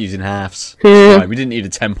 Just start using halves. Yeah. Right, we didn't need a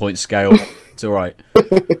 10-point scale. It's all right.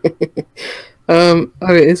 It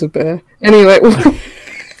is a bear. Anyway,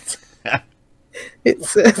 it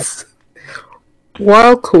says,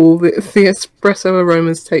 while cool, the espresso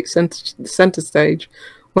aromas take center stage.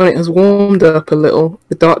 When it has warmed up a little,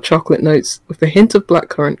 the dark chocolate notes with a hint of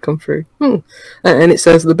blackcurrant come through. And it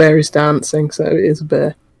says the bear is dancing, so it is a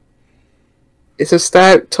bear. It's a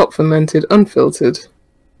stout, top fermented, unfiltered.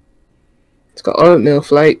 It's got oatmeal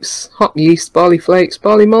flakes, hop yeast, barley flakes,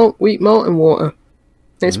 barley malt, wheat malt, and water.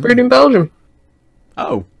 It's brewed in Belgium.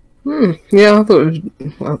 Oh. Yeah, I thought it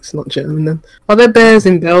was... Well, it's not German then. Are there bears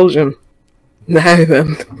in Belgium? No,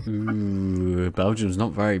 then. Ooh, Belgium's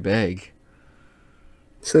not very big.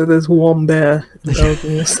 So there's one bear in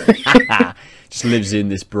Belgium. Just lives in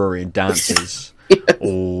this brewery and dances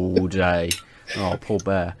all day. Oh, poor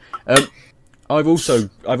bear. I've also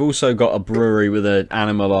got a brewery with an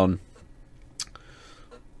animal on.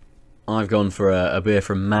 I've gone for a beer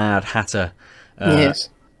from Mad Hatter. Yes.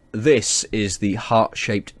 This is the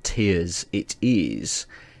Heart-Shaped Tears. It is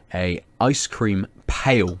a ice cream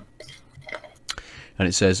pale. And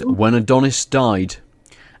it says, when Adonis died,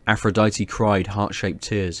 Aphrodite cried heart-shaped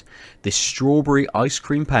tears. This strawberry ice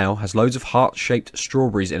cream pale has loads of heart-shaped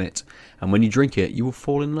strawberries in it. And when you drink it, you will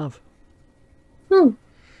fall in love.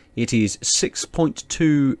 It is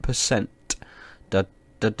 6.2%.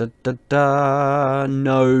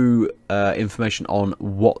 No information on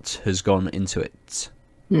what has gone into it.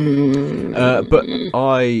 But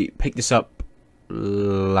I picked this up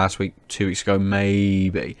last week, 2 weeks ago,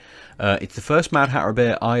 maybe. It's the first Mad Hatter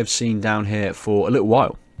beer I have seen down here for a little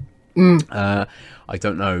while. I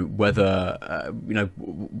don't know whether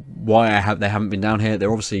why they haven't been down here.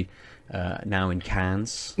 They're obviously now in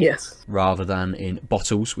cans, yes, rather than in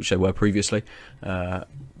bottles, which they were previously.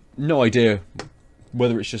 No idea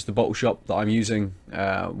whether it's just the bottle shop that I'm using,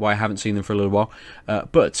 why I haven't seen them for a little while.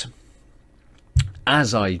 But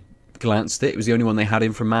as I glanced at it, it was the only one they had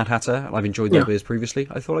in from Mad Hatter, and I've enjoyed their beers previously.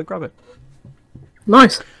 I thought I'd grab it.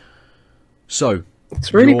 Nice. So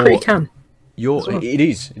it's really pretty can. It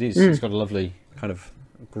is. It's got a lovely kind of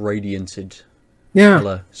gradiented Yeah.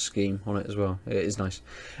 colour scheme on it as well. It is nice.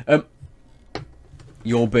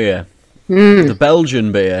 Your beer, the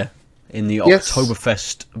Belgian beer in the Yes.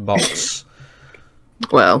 Oktoberfest box.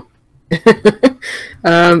 Well,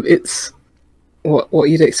 it's what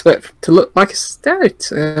you'd expect to look like a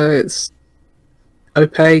stout. It's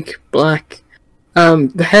opaque, black.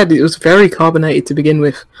 The head, it was very carbonated to begin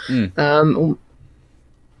with.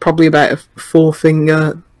 Probably about a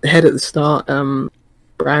 4-finger head at the start.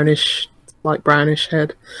 Brownish, light brownish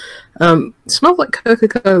head. Smells like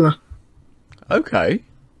Coca-Cola. Okay,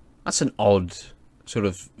 that's an odd sort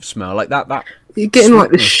of smell, like that. You're getting like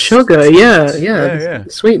the sugar, yeah. The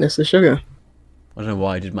sweetness, the sugar. I don't know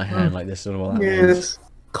why I did my hand like this. I don't know what that means. Yes,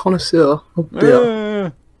 connoisseur of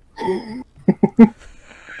beer.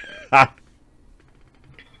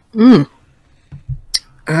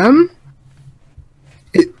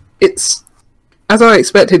 It's as I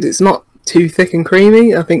expected. It's not too thick and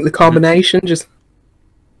creamy. I think the carbonation just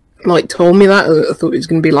like told me that. I thought it was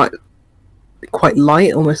going to be like quite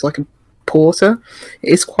light, almost like a porter.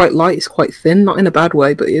 It is quite light. It's quite thin, not in a bad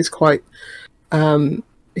way, but it is quite.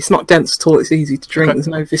 It's not dense at all. It's easy to drink. There's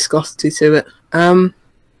no viscosity to it. In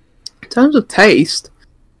terms of taste,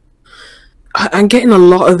 I'm getting a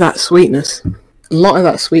lot of that sweetness.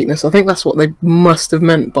 I think that's what they must have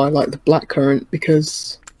meant by like the blackcurrant,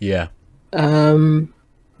 because it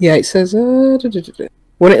says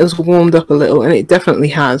when it has warmed up a little, and it definitely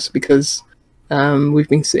has, because we've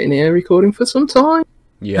been sitting here recording for some time,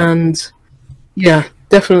 and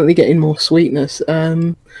definitely getting more sweetness.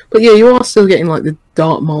 But yeah, you are still getting like the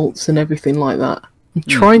dark malts and everything like that. I'm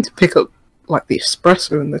trying to pick up like the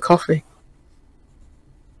espresso and the coffee.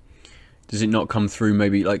 Does it not come through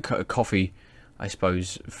maybe like a coffee, I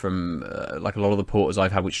suppose, from like a lot of the porters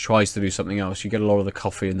I've had, which tries to do something else? You get a lot of the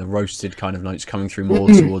coffee and the roasted kind of notes coming through more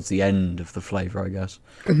towards the end of the flavour, I guess.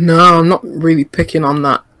 No, I'm not really picking on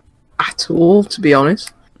that at all, to be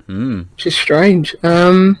honest. Which is strange.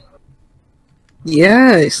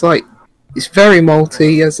 It's like, it's very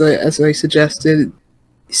malty, as they suggested.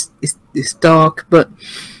 It's dark, but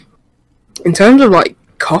in terms of like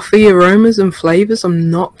coffee aromas and flavours, I'm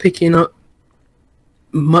not picking up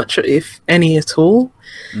much, if any at all.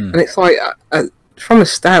 And it's like from a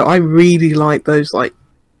stout, I really like those like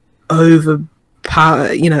overbearing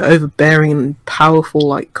and powerful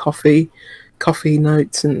like coffee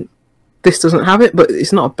notes, and this doesn't have it, but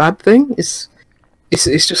it's not a bad thing. It's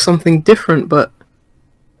just something different. But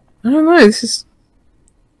I don't know.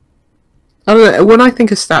 I don't know. When I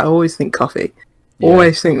think of stout, I always think coffee.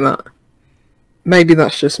 Always think that. Maybe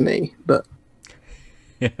that's just me, but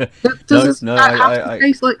does it have to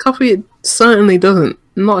taste like coffee? It certainly doesn't.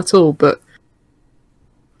 Not at all. But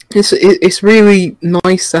it's really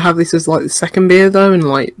nice to have this as like the second beer though, and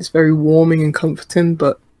like it's very warming and comforting.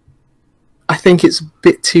 But I think it's a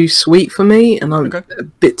bit too sweet for me, and a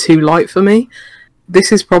bit too light for me.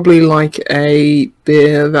 This is probably like a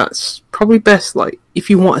beer that's probably best like if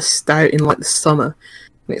you want a stout in like the summer.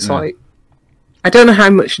 And it's like, I don't know how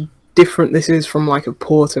much different this is from like a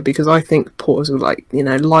porter, because I think porters are like,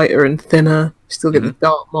 lighter and thinner, still get the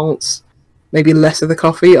dark malts, maybe less of the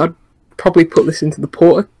coffee. I'd probably put this into the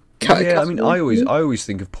porter category. I mean, I always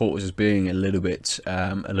think of porters as being a little bit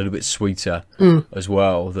sweeter as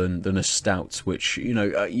well than a stout, which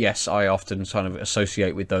yes, I often kind of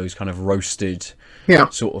associate with those kind of roasted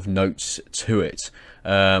sort of notes to it.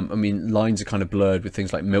 I mean, lines are kind of blurred with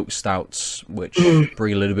things like milk stouts, which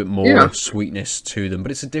bring a little bit more sweetness to them,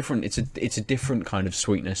 but it's a different kind of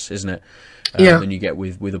sweetness, isn't it? Than you get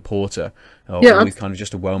with a porter, or with kind of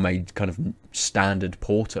just a well-made kind of standard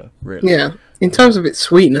porter, really. Yeah, in terms of its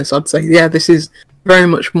sweetness, I'd say this is very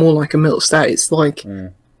much more like a milk stout. It's like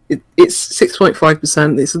it's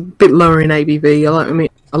 6.5%. It's a bit lower in ABV. I mean,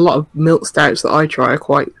 a lot of milk stouts that I try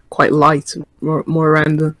are quite light, more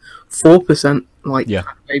around the 4%.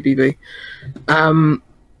 ABV.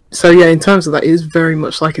 So in terms of that, it is very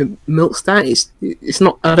much like a milk stout. It's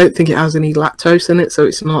not. I don't think it has any lactose in it, so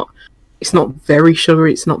it's not very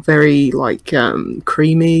sugary. It's not very like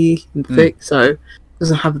creamy and thick. So it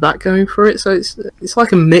doesn't have that going for it. So it's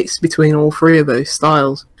like a mix between all three of those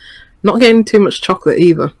styles. Not getting too much chocolate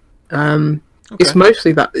either. It's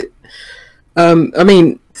mostly that. I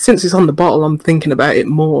mean, since it's on the bottle, I'm thinking about it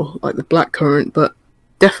more like the blackcurrant, but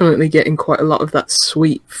definitely getting quite a lot of that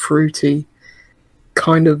sweet, fruity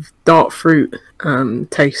kind of dark fruit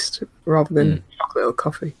taste rather than chocolate or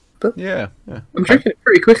coffee. But I'm drinking it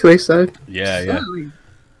pretty quickly, so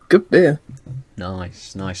good beer.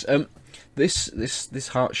 Nice. This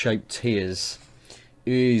heart-shaped tears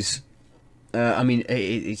is, I mean,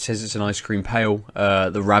 it says it's an ice cream pale.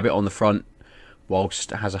 The rabbit on the front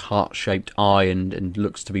whilst it has a heart-shaped eye and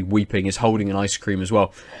looks to be weeping, is holding an ice cream as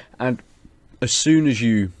well. And as soon as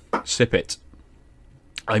you sip it,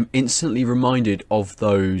 I'm instantly reminded of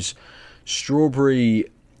those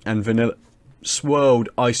strawberry and vanilla swirled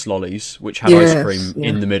ice lollies, which have ice cream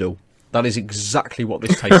in the middle. That is exactly what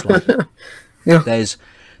this tastes like.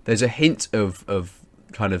 There's a hint of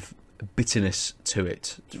kind of bitterness to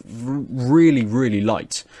it, really, really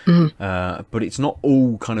light, but it's not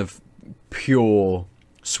all kind of pure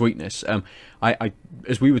sweetness. I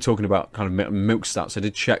as we were talking about kind of milk stouts, I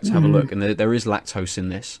did check to have a look, and there is lactose in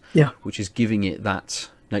this, which is giving it that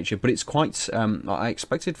nature. But it's quite. I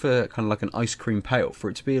expected for kind of like an ice cream pale for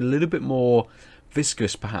it to be a little bit more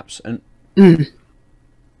viscous, perhaps, and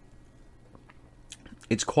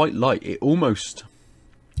it's quite light. It almost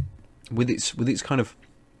with its kind of.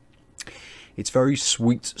 It's very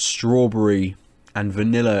sweet strawberry and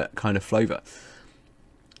vanilla kind of flavour.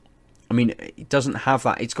 I mean, it doesn't have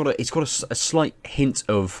that. It's got a slight hint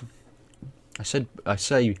of, I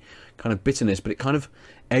say kind of bitterness, but it kind of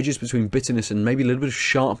edges between bitterness and maybe a little bit of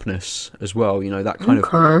sharpness as well. You know, that kind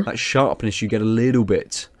of that sharpness you get a little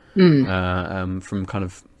bit from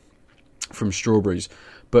strawberries,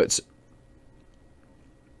 but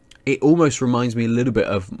it almost reminds me a little bit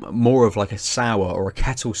of more of like a sour or a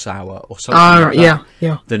kettle sour or something like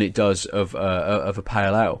that than it does of a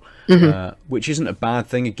pale ale, which isn't a bad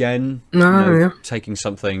thing. Again, taking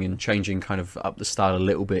something and changing kind of up the style a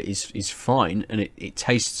little bit is fine, and it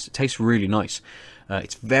tastes really nice.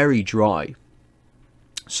 It's very dry,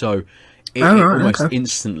 so almost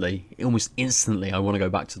instantly I want to go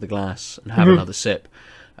back to the glass and have another sip.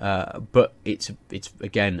 But it's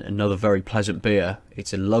again another very pleasant beer.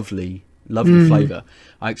 It's a lovely flavour.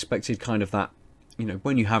 I expected kind of that, you know,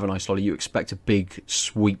 when you have an ice lolly, you expect a big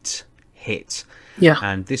sweet hit. Yeah.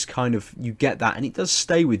 And this kind of, you get that, and it does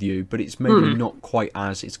stay with you, but it's maybe not quite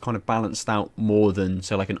as, it's kind of balanced out more than,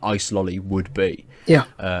 say, like an ice lolly would be. Yeah.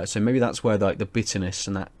 So maybe that's where the bitterness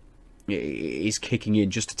and that is kicking in,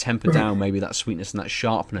 just to temper down maybe that sweetness and that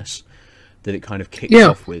sharpness that it kind of kicks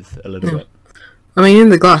off with a little bit. I mean, in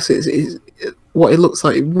the glass, it's what it looks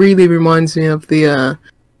like. It really reminds me of the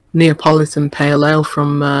Neapolitan Pale Ale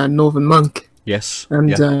from Northern Monk. Yes.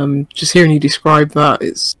 And just hearing you describe that,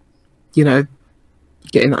 it's, you know,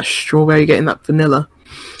 getting that strawberry, getting that vanilla.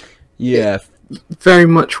 Yeah. Very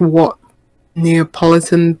much what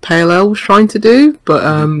Neapolitan Pale Ale was trying to do. But,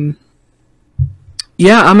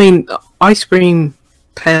 yeah, I mean, ice cream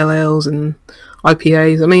pale ales and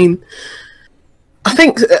IPAs, I mean, I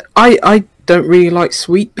think I don't really like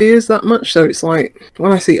sweet beers that much, so it's like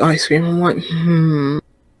when I see ice cream, I'm like,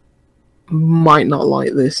 might not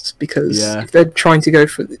like this, because if they're trying to go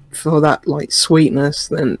for that like sweetness,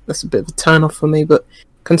 then that's a bit of a turn off for me. But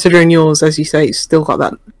considering yours, as you say, it's still got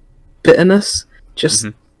that bitterness, just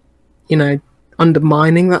you know,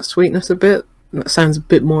 undermining that sweetness a bit. That sounds a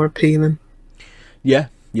bit more appealing. Yeah.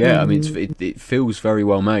 I mean, it feels very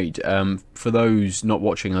well made. For those not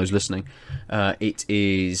watching, those listening, it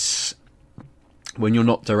is, when you're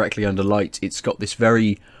not directly under light, it's got this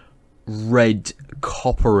very red,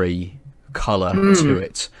 coppery colour to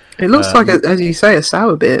it. It looks like, as you say, a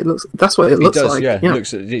sour beer. That's what it looks like. Yeah.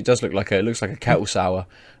 It does look like a kettle sour.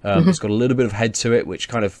 It's got a little bit of head to it, which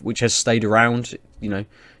has stayed around. You know,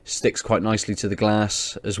 sticks quite nicely to the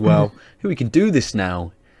glass as well. We can do this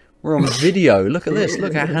now. We're on video. Look at this.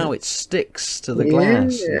 Look at how it sticks to the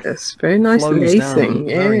glass. Yes, very nice lacing.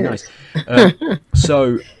 Very nice.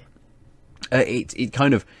 So it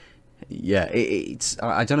kind of, it's.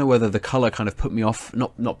 I don't know whether the colour kind of put me off.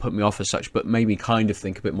 Not put me off as such, but made me kind of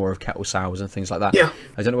think a bit more of kettle sours and things like that. Yeah.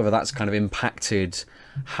 I don't know whether that's kind of impacted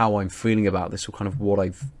how I'm feeling about this, or kind of what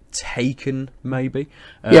I've taken, maybe.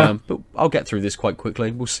 But I'll get through this quite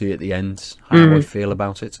quickly. We'll see at the end how I feel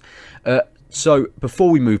about it. So,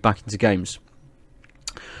 before we move back into games,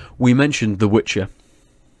 we mentioned The Witcher.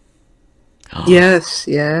 Yes.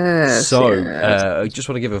 So, I just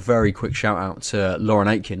want to give a very quick shout out to Lauren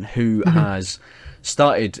Aitken, who has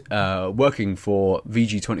started working for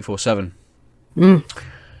VG 24/7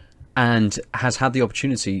 and has had the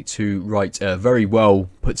opportunity to write a very well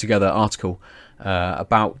put together article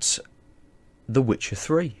about The Witcher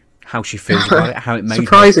 3. How she feels about it, how it made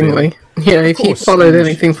surprisingly, her feel. If you followed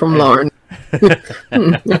anything from Lauren.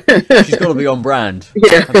 She's got to be on brand.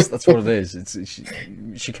 Yeah, that's what it is.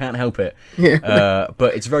 She can't help it. Yeah.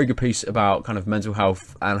 But it's a very good piece about kind of mental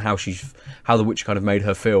health and how The Witcher kind of made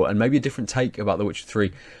her feel, and maybe a different take about The Witcher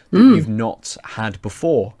 3 that you've not had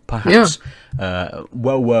before, perhaps.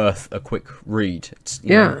 Well worth a quick read. It's,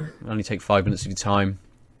 you know, only take 5 minutes of your time,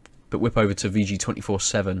 but whip over to VG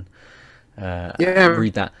 24/7.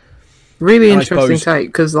 Read that. really interesting take,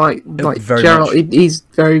 because like Gerald, he's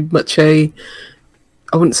very much I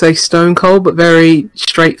wouldn't say stone cold, but very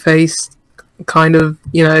straight faced, kind of,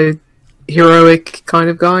 heroic kind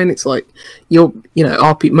of guy. And it's like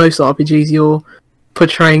most RPGs, you're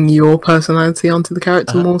portraying your personality onto the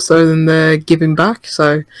character more so than they're giving back.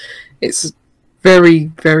 So it's very,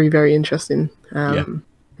 very, very interesting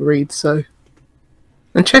read. So,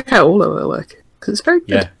 and check out all of her work, because it's very good.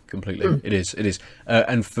 Yeah, completely. It is.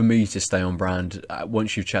 And for me to stay on brand,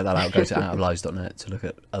 once you've checked that out, go to outoflives.net to look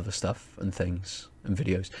at other stuff and things and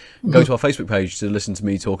videos. Go to our Facebook page to listen to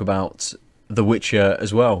me talk about The Witcher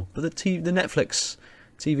as well, but the Netflix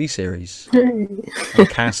TV series, and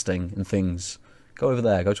casting and things. Go over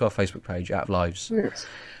there. Go to our Facebook page, Out of Lives. Yes.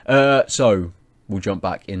 So we'll jump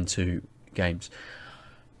back into games.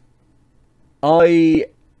 I've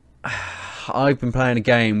been playing a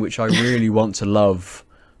game which I really want to love,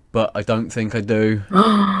 but I don't think I do.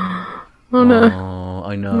 Oh no! Oh,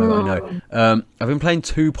 I know. I've been playing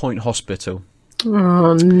 2 Point Hospital.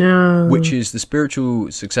 Oh no! Which is the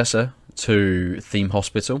spiritual successor to Theme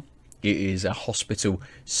Hospital. It is a hospital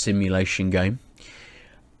simulation game.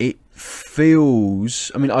 It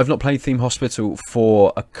feels... I mean, I've not played Theme Hospital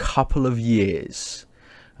for a couple of years.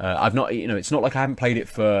 I've not, it's not like I haven't played it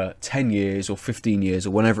for 10 years or 15 years or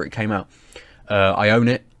whenever it came out. I own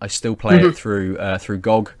it. I still play it through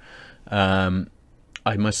GOG.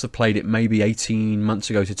 I must have played it maybe 18 months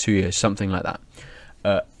ago to 2 years, something like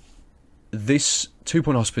that. This 2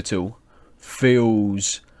 Point Hospital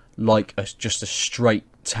feels like just a straight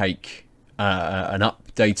take, an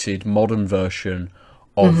updated modern version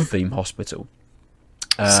of Theme Hospital.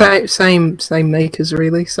 Same makers,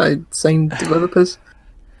 really. So same developers.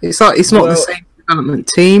 It's not the same development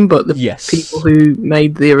team, but the people who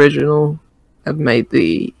made the original have made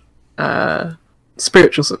the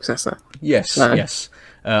spiritual successor. Yes.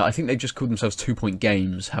 I think they've just called themselves 2 Point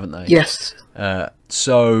Games, haven't they? Yes.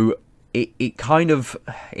 So it kind of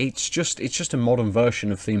it's just a modern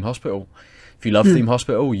version of Theme Hospital. If you love Theme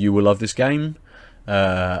Hospital, you will love this game.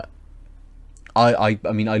 I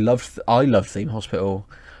mean, I love Theme Hospital,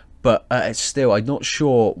 but it's still, I'm not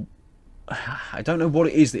sure. I don't know what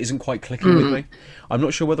it is that isn't quite clicking with me. I'm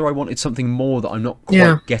not sure whether I wanted something more that I'm not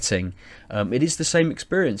quite getting. It is the same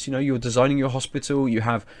experience. You're designing your hospital. You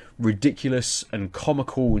have ridiculous and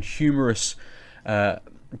comical and humorous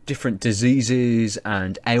different diseases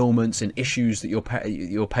and ailments and issues that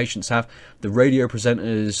your patients have. The radio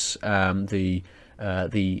presenters, the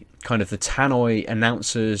kind of the tannoy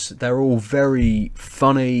announcers, they're all very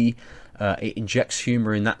funny. It injects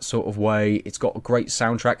humor in that sort of way. It's got a great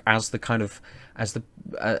soundtrack, as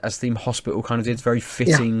Theme Hospital kind of did. It's very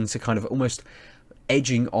fitting to kind of almost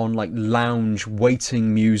edging on like lounge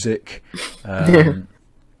waiting music, and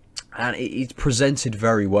it's presented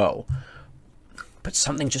very well. But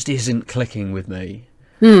something just isn't clicking with me.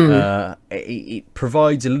 It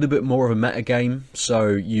provides a little bit more of a meta game, so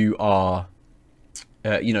you are.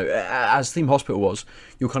 As Theme Hospital was,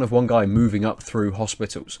 you're kind of one guy moving up through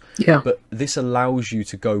hospitals. Yeah. But this allows you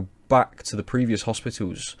to go back to the previous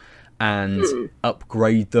hospitals and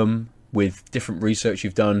upgrade them with different research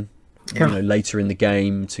you've done, later in the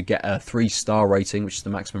game, to get a 3-star rating, which is the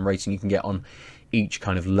maximum rating you can get on each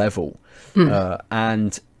kind of level.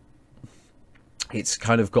 And it's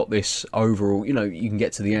kind of got this overall, you can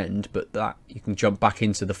get to the end, but that you can jump back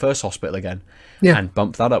into the first hospital again and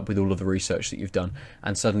bump that up with all of the research that you've done.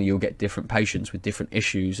 And suddenly you'll get different patients with different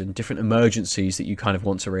issues and different emergencies that you kind of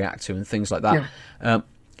want to react to and things like that.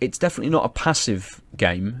 It's definitely not a passive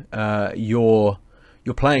game. You're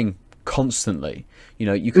playing constantly.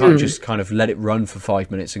 You can't just kind of let it run for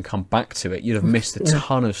 5 minutes and come back to it. You'd have missed a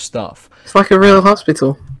ton of stuff. It's like a real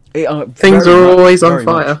hospital. Things are always on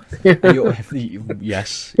fire.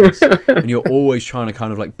 Yes. And you're always trying to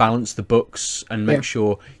kind of like balance the books and make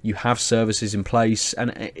sure you have services in place,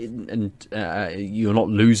 and you're not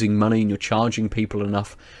losing money, and you're charging people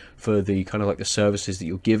enough for the kind of like the services that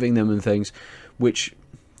you're giving them and things, which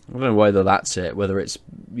I don't know whether that's it, whether it's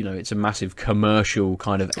it's a massive commercial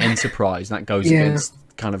kind of enterprise that goes against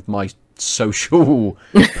kind of my social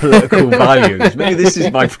political values. Maybe this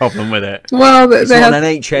is my problem with it. Well, it's not an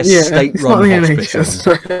NHS state-run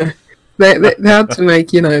hospital. They had to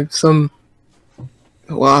make some.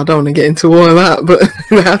 Well, I don't want to get into all of that, but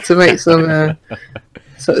they had to make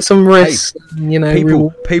some risks.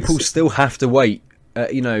 People still have to wait.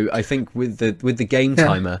 I think with the game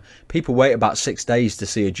timer, people wait about 6 days to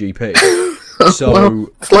see a GP. So well,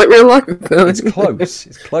 it's like real life. It's close.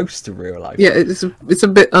 It's close to real life. Yeah, it's a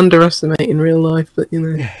bit underestimating real life, but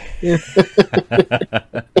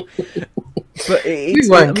But we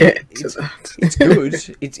won't get to that. It's good.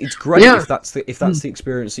 It's great if that's the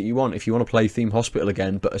experience that you want. If you want to play Theme Hospital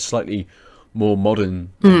again, but a slightly more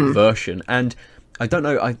modern version. And I don't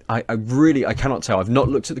know. I really cannot tell. I've not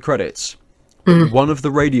looked at the credits. But one of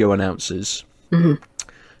the radio announcers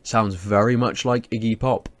sounds very much like Iggy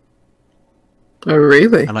Pop. Oh,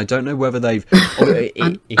 really? And I don't know whether they've...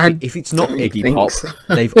 if it's not Iggy Pop, so.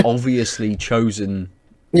 They've obviously chosen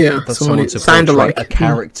someone to portray like a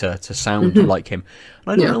character to sound like him.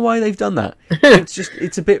 And I don't know why they've done that.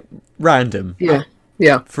 It's a bit random. Yeah.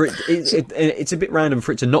 For it's a bit random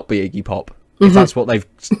for it to not be Iggy Pop, if that's what they've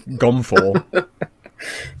gone for.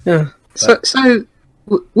 Yeah. So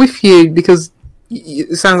with you, because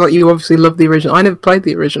it sounds like you obviously love the original. I never played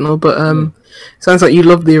the original, but it sounds like you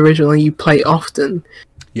love the original and you play it often.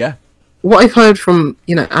 Yeah. What I've heard from,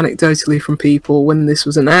 anecdotally from people when this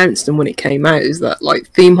was announced and when it came out is that, like,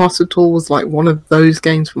 Theme Hospital was, like, one of those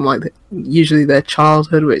games from, like, usually their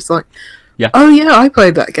childhood where it's like, oh, yeah, I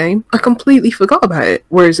played that game. I completely forgot about it.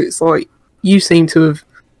 Whereas it's like, you seem to have,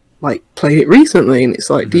 like, played it recently. And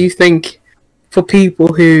it's like, do you think for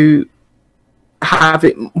people who have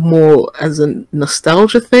it more as a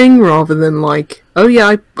nostalgia thing rather than, like, oh,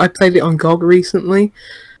 yeah, I played it on GOG recently,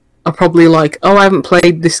 are probably like, oh, I haven't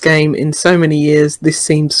played this game in so many years, this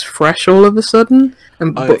seems fresh all of a sudden,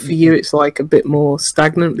 but for you it's like a bit more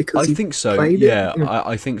stagnant because I think so.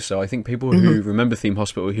 I think so. I think people who remember Theme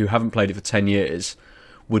Hospital who haven't played it for 10 years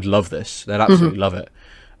would love this. They'd absolutely love it.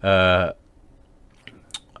 I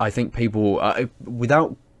think people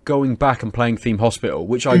without going back and playing Theme Hospital,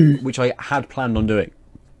 which I had planned on doing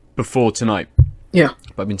before tonight, but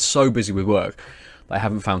I've been so busy with work I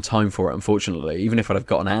haven't found time for it, unfortunately. Even if I'd have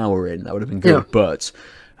got an hour in, that would have been good. But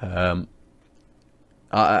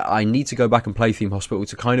I need to go back and play Theme Hospital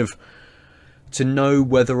to know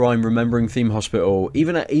whether I'm remembering Theme Hospital,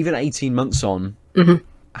 even 18 months on,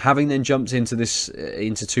 having then jumped into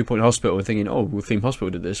 2 Point Hospital and thinking, oh, well, Theme Hospital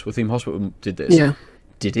did this. Well, Theme Hospital did this. Yeah.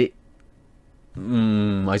 Did it? I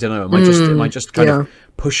don't know. Am I just kind of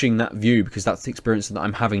pushing that view because that's the experience that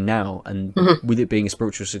I'm having now, and with it being a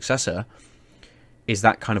spiritual successor, is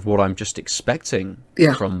that kind of what I'm just expecting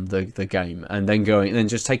from the game, and then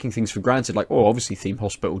just taking things for granted, like, oh, obviously Theme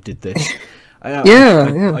Hospital did this.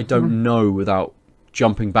 I don't know without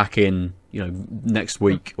jumping back in, next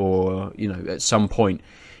week or at some point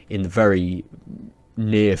in the very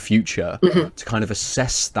near future to kind of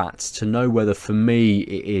assess that, to know whether for me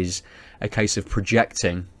it is a case of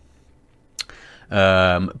projecting.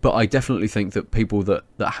 But I definitely think that people that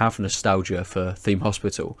have nostalgia for Theme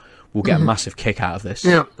Hospital will get a massive kick out of this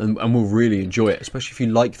and will really enjoy it, especially if you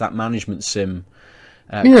like that management sim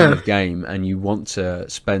kind of game and you want to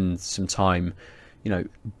spend some time,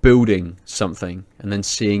 building something and then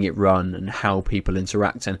seeing it run and how people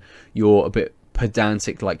interact, and you're a bit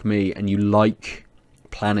pedantic like me and you like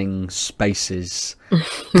planning spaces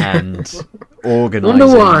and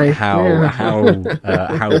organising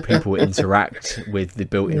how people interact with the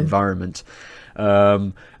built environment.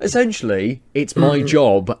 Essentially, it's my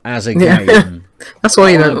job as a game. That's why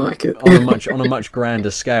you don't like it. on a much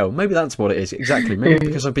grander scale. Maybe that's what it is. Exactly. Maybe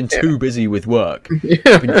because I've been too busy with work.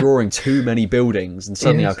 I've been drawing too many buildings, and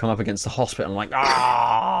suddenly I've come up against the hospital and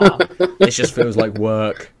I'm like, this just feels like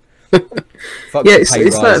work. Fuck the pay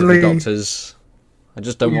rise of the doctors. I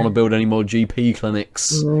just don't want to build any more GP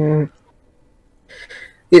clinics.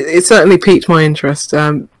 It certainly piqued my interest,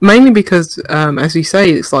 mainly because, as you say,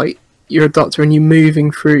 it's like you're a doctor and you're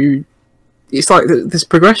moving through. It's like this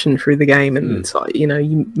progression through the game, and it's like you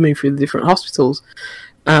move through the different hospitals.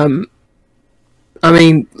 I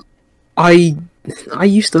mean, I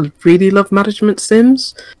used to really love management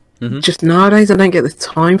sims. Just nowadays, I don't get the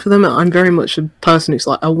time for them. I'm very much a person who's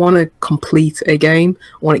like, I want to complete a game.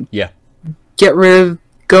 I want to get rid of,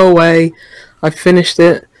 go away. I've finished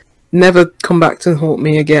it. Never come back to haunt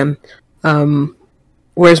me again.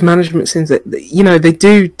 Whereas management sims, they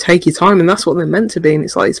do take your time, and that's what they're meant to be. And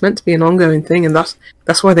it's like it's meant to be an ongoing thing, and that's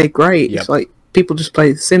why they're great. It's like people just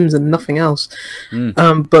play the Sims and nothing else.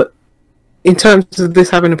 But in terms of this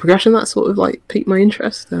having a progression, that sort of like piqued my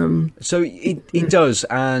interest. So it does,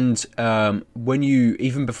 and when you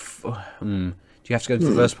even before. Do you have to go to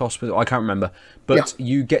the first hospital? I can't remember. But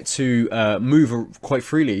you get to move quite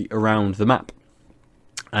freely around the map.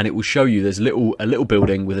 And it will show you there's a little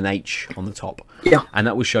building with an H on the top. Yeah. And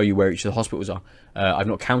that will show you where each of the hospitals are. I've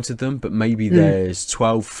not counted them, but maybe there's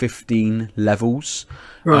 12, 15 levels.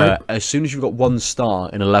 Right. As soon as you've got 1 star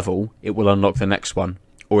in a level, it will unlock the next one.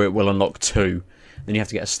 Or it will unlock 2. Then you have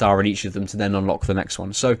to get a star in each of them to then unlock the next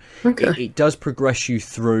one. So it does progress you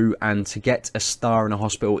through, and to get a star in a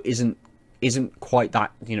hospital isn't isn't quite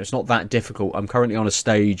that, it's not that difficult. I'm currently on a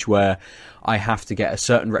stage where I have to get a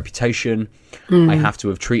certain reputation. I have to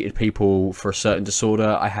have treated people for a certain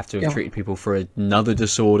disorder. I have to have treated people for another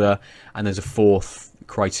disorder. And there's a fourth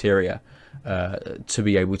criteria to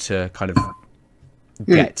be able to kind of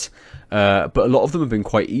get. But a lot of them have been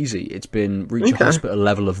quite easy. It's been reach a hospital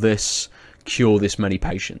level of this, cure this many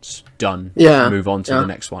patients, done. Move on to the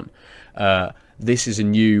next one. This is a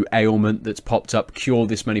new ailment that's popped up, cure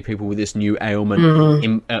this many people with this new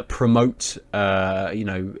ailment, promote,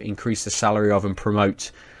 increase the salary of and promote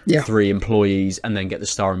 3 employees, and then get the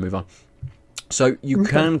star and move on. So you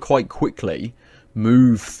can quite quickly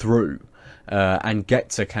move through and get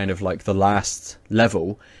to kind of like the last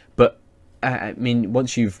level. But I mean,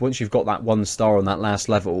 once you've got that 1 star on that last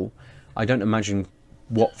level, I don't imagine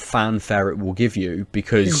what fanfare it will give you,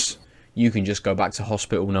 because you can just go back to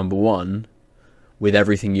hospital number 1 with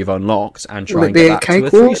everything you've unlocked and try and get that to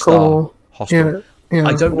a 3-star hospital.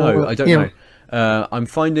 I don't know. I'm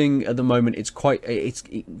finding at the moment it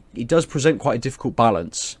does present quite a difficult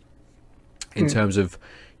balance in terms of,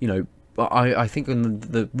 I think in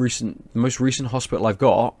the most recent hospital I've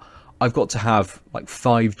got to have like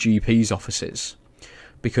 5 GPs offices,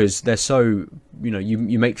 because they're so,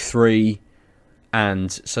 you make 3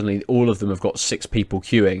 and suddenly all of them have got 6 people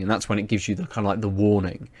queuing, and that's when it gives you the kind of like the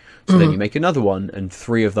warning. So then you make another one, and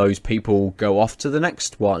 3 of those people go off to the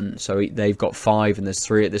next one. So they've got 5, and there's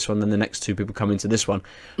 3 at this one. Then the next 2 people come into this one,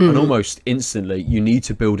 and almost instantly you need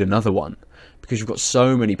to build another one, because you've got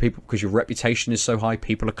so many people, because your reputation is so high.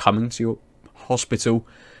 People are coming to your hospital.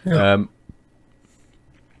 It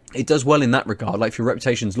does well in that regard. Like if your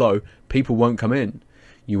reputation's low, people won't come in.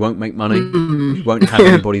 You won't make money. You won't have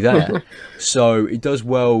anybody there. So it does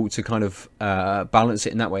well to kind of balance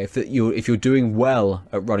it in that way. If you're doing well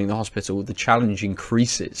at running the hospital, the challenge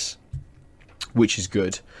increases, which is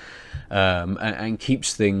good, and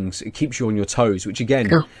keeps you on your toes. Which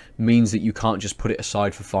again means that you can't just put it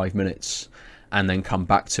aside for 5 minutes and then come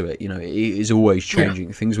back to it. It is always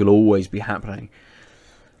changing. Things will always be happening.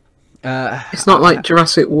 It's not like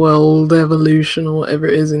Jurassic World Evolution or whatever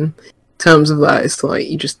it is in terms of that. It's like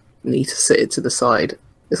you just need to sit it to the side.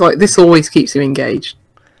 It's like this always keeps you engaged.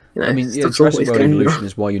 I mean, Jurassic World Evolution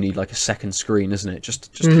is why you need like a second screen, isn't it?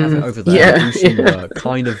 Just have it over there, do some work,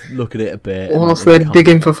 kind of look at it a bit. Whilst they're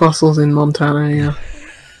digging for fossils in Montana,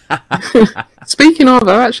 Speaking of,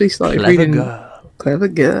 I've actually started reading... Clever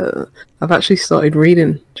girl. I've actually started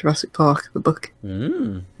reading Jurassic Park, the book.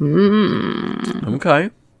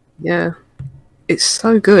 Okay. Yeah. It's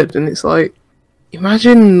so good, and it's like,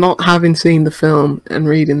 imagine not having seen the film and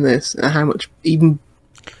reading this, and how much even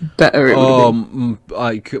better it would have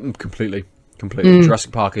been. Completely.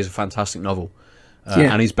 Jurassic Park is a fantastic novel,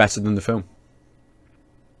 and is better than the film.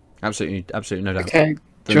 Absolutely no doubt. Okay,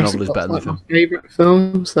 the novel is better than the film. My favourite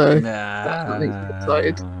film, so that makes me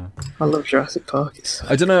excited. I love Jurassic Park.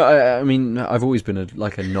 I don't know. I mean, I've always been a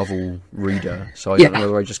novel reader, so I don't know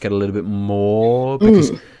whether I just get a little bit more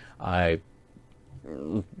because my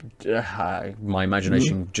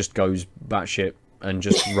imagination just goes batshit and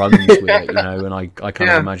just runs with it, and I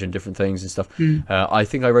kind of imagine different things and stuff. I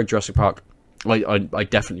think I read Jurassic Park. I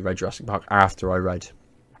definitely read Jurassic Park after I read.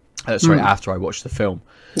 After I watched the film.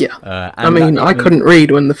 Yeah. I mean, I couldn't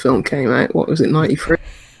read when the film came out. What was it, 93?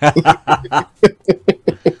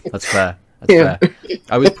 That's fair. Fair.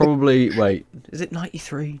 I was probably... Wait, is it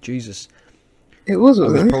 93? Jesus. It was,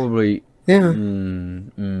 wasn't it? Probably... Yeah.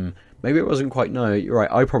 Maybe it wasn't quite... No, you're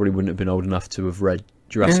right. I probably wouldn't have been old enough to have read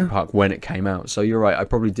Jurassic Park when it came out. So you're right. I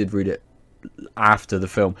probably did read it after the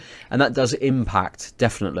film. And that does impact,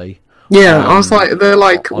 definitely. Yeah, I was like, they're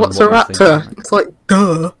like, what's a raptor? It's like,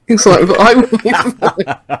 duh. It's like,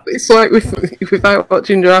 it's like without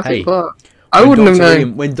watching Jurassic Park, I wouldn't have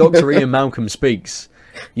known. When Dr. Ian Malcolm speaks,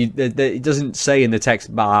 it doesn't say in the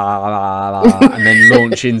text, bah, bah, bah, and then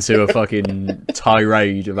launch into a fucking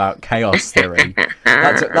tirade about chaos theory.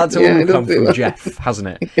 That's all come from Jeff, hasn't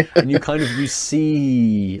it? And you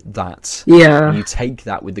see that. Yeah. And you take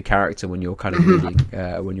that with the character when you're kind of reading,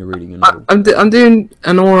 when you're reading a novel. I'm doing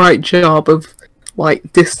an alright job of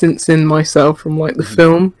like distancing myself from like the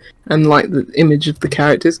film and like the image of the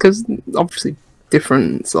characters, because obviously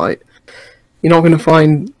different. It's like, you're not going to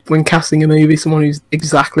find, when casting a movie, someone who's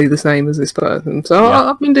exactly the same as this person. So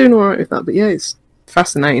I've been doing alright with that. But yeah, it's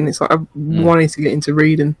fascinating. It's like I wanted to get into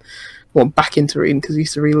reading, back into reading, because I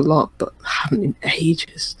used to read a lot, but I haven't in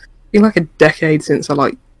ages. It's been like a decade since I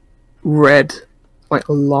like read like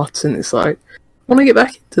a lot, and it's like, I want to get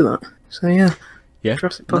back into that. So yeah.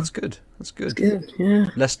 Jurassic Park. That's good. It's good,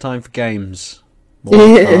 yeah. Less time for games.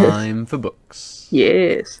 More time for books.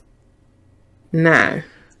 Yes. Now.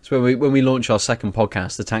 So So when we launch our second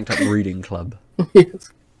podcast, the Tanked Up Reading Club.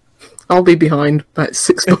 Yes. I'll be behind about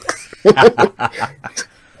 6 books.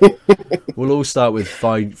 We'll all start with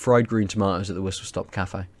fried green tomatoes at the Whistle Stop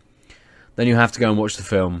Cafe. Then you have to go and watch the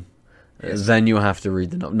film. Yes. Then you'll have to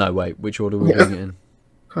read the novel. No, wait, which order are we doing it in?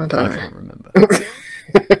 I don't know. Can't remember.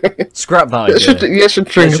 Scrap that idea. You should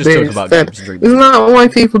drink Let's a beer just talk about instead. games and drink Isn't that why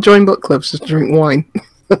people join book clubs? Just drink wine.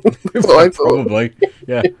 That's what I thought. Probably,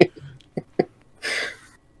 yeah.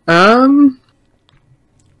 One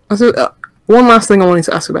last thing I wanted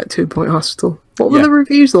to ask about 2 Point Hospital. What were the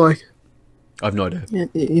reviews like? I've no idea. Yeah,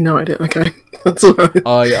 you know I did. Okay, that's all right.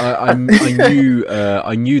 I knew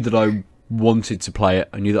that I wanted to play it.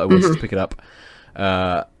 I knew that I wanted to pick it up.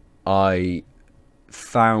 I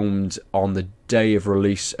found on the day of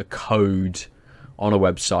release a code on a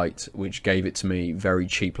website which gave it to me very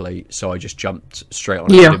cheaply, so I just jumped straight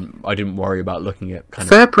on it. Yeah. I didn't worry about looking at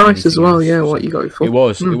fair price as well. Yeah, what you got it for? It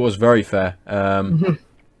was very fair.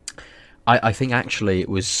 I think actually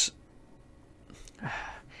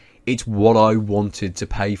it's what I wanted to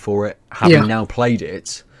pay for it. Having now played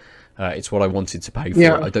it, it's what I wanted to pay for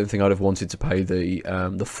it. I don't think I'd have wanted to pay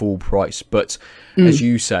the full price. But as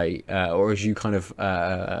you say, or as you kind of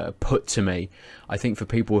put to me, I think for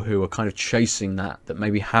people who are kind of chasing that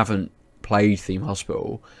maybe haven't played Theme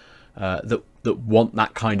Hospital, that want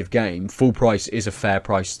that kind of game, full price is a fair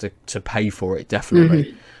price to pay for it,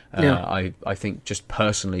 definitely. I think just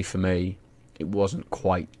personally for me, it wasn't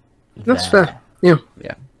quite That's there. fair. Yeah.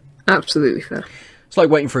 Yeah. Absolutely fair. It's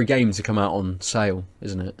like waiting for a game to come out on sale,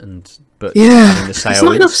 isn't it? But yeah, the sale there's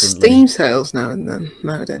not enough instantly. Steam sales now and then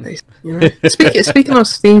nowadays. You know? Speaking of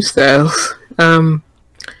Steam sales, I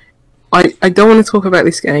don't want to talk about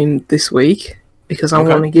this game this week because I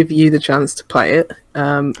want to give you the chance to play it.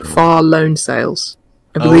 Far Loan Sales.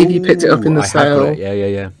 I believe you picked it up in the sale.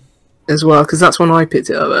 Yeah. As well, because that's when I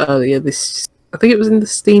picked it up earlier. I think it was in the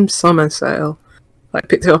Steam Summer Sale. I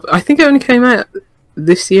picked it up. I think it only came out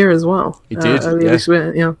this year as well. It did, earlier this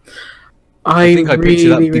year. Yeah. I think I picked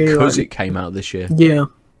it up because it came out this year. Yeah.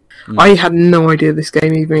 I had no idea this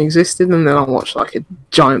game even existed, and then I watched like a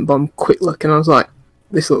Giant Bomb quick look, and I was like,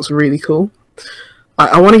 "This looks really cool."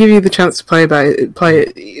 I want to give you the chance to play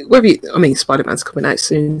it. Spider-Man's coming out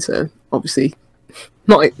soon, so obviously,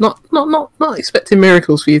 not expecting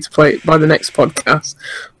miracles for you to play it by the next podcast,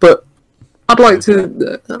 but I'd like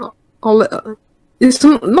to. It's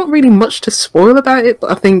not really much to spoil about it,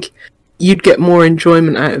 but I think you'd get more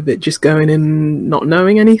enjoyment out of it just going in not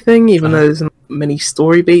knowing anything, even though there's not many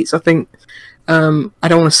story beats. I think I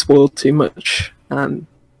don't want to spoil too much,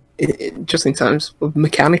 just in terms of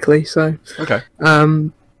mechanically. So okay,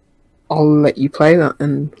 I'll let you play that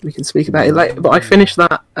and we can speak about it later. But I finished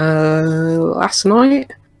that last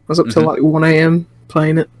night. I was up till like 1 a.m.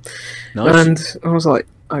 playing it, and I was like,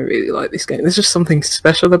 I really like this game. There's just something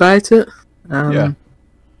special about it. And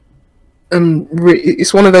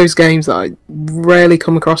it's one of those games that I rarely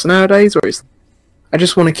come across nowadays, where I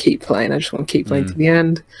just want to keep playing. I just want to keep playing to the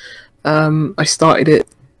end. I started it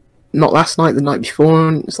not last night, the night before,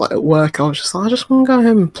 and it's like at work. I was just like, I just want to go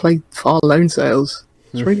home and play Far Loan Sales.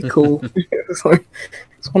 It's really cool. It's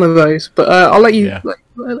one of those. But I'll let you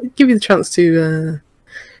give you the chance to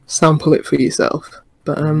sample it for yourself.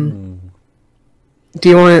 But do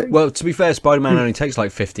you want to? Well, to be fair, Spider-Man only takes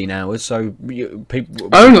like 15 hours, so people will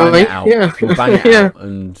bang it out. We'll bang it out,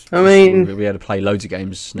 and I mean, we'll be able to play loads of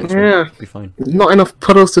games next week. It'll be fine. Not enough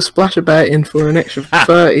puddles to splash about in for an extra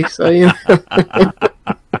 30, so yeah.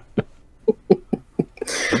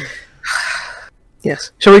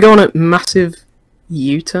 Yes. Shall we go on a massive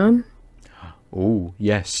U-turn? Oh,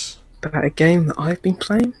 yes. About a game that I've been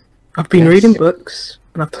playing. I've been reading books,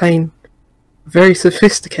 and I'm playing a very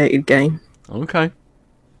sophisticated game.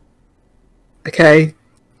 Okay,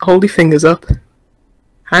 hold your fingers up.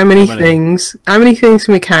 How many things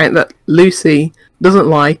can we count that Lucy doesn't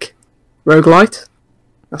like? Roguelite?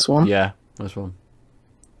 That's one. Yeah, that's one.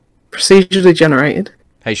 Procedurally generated.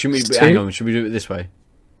 Hey, should we do it this way?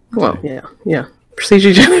 Well, yeah.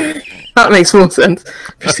 Procedurally generated. That makes more sense.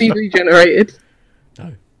 Procedurally generated.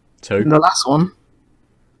 No. 2. And the last one.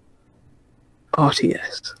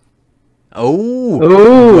 RTS.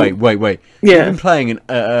 Oh. Wait. Yeah. You've been playing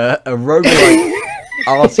a roguelike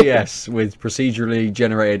RTS with procedurally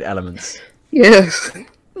generated elements. Yes.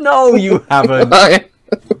 No, you haven't.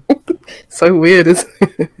 So weird, isn't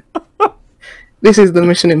it? This is the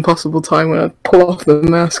Mission Impossible time when I pull off the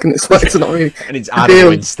mask and it's like it's not really. And it's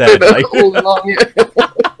Adam instead. Like. All along,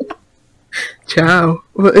 Ciao.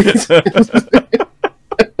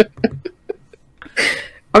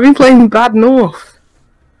 I've been playing Bad North.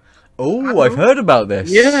 Oh, I've heard about this.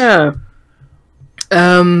 Yeah.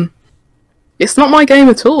 It's not my game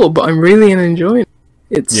at all, but I'm really enjoying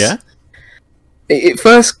it. It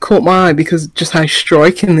first caught my eye because just how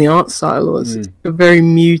striking the art style was. It's a very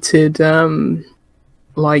muted,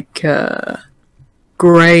 like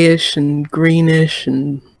greyish and greenish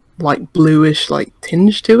and like bluish like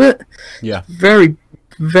tinge to it. Yeah. Very,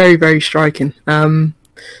 very, very striking.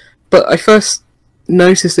 But I first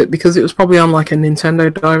noticed it because it was probably on like a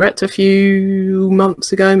Nintendo Direct a few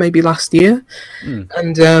months ago, maybe last year,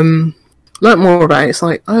 and learnt more about it. It's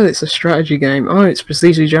like, oh, it's a strategy game. Oh, it's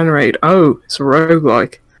procedurally generated. Oh, it's a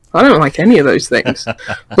roguelike. I don't like any of those things,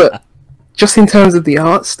 but just in terms of the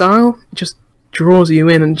art style, it just draws you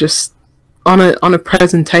in, and just on a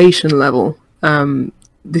presentation level,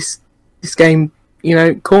 this game, you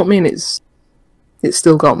know, caught me, and it's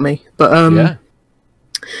still got me. But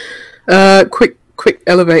quick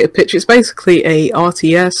elevator pitch. It's basically a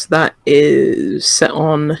RTS that is set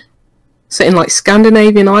in like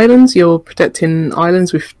Scandinavian islands. You're protecting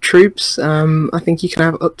islands with troops. I think you can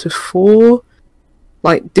have up to 4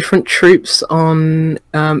 like different troops on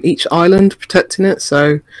each island protecting it.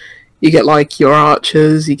 So you get like your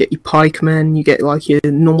archers, you get your pikemen, you get like your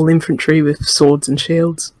normal infantry with swords and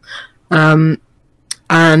shields. And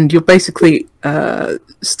you're basically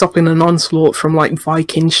stopping an onslaught from like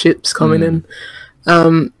Viking ships coming in.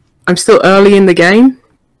 I'm still early in the game.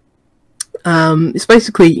 It's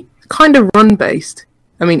basically kind of run based.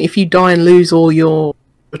 I mean, if you die and lose all your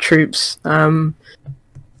troops, then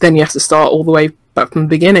you have to start all the way back from the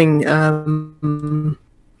beginning. None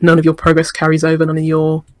of your progress carries over. None of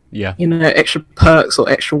your extra perks or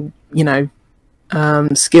extra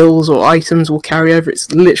skills or items will carry over.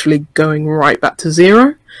 It's literally going right back to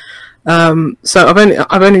 0. So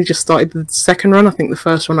I've only just started the second run. I think the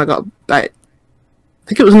first one I got about, I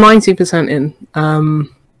think it was 90% in,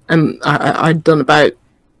 and I'd done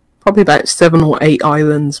probably about 7 or 8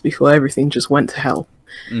 islands before everything just went to hell.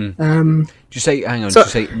 Did you say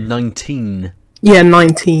 19? Yeah,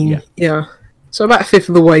 19. Yeah. So about a fifth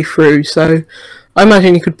of the way through. So I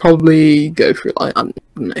imagine you could probably go through like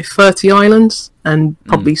 30 islands and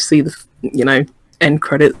probably see the end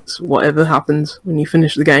credits, whatever happens when you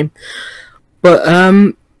finish the game. But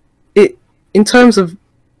it, in terms of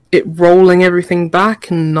it rolling everything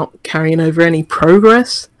back and not carrying over any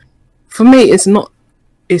progress, for me it's not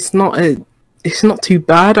too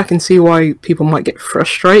bad. I can see why people might get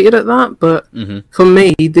frustrated at that, but for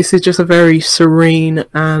me this is just a very serene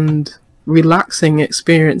and relaxing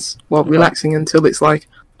experience. Well, relaxing until it's like,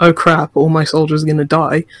 oh crap, all my soldiers are going to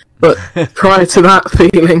die. But prior to that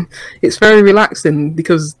feeling, it's very relaxing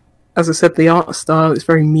because, as I said, the art style is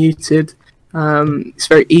very muted. It's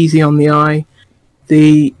very easy on the eye.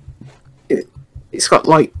 It's got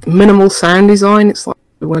like minimal sound design. It's like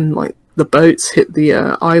when like the boats hit the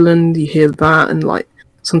island, you hear that, and like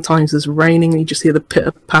sometimes there's raining and you just hear the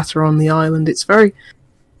pitter patter on the island. It's very,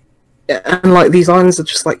 and like these islands are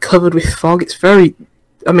just like covered with fog. It's very,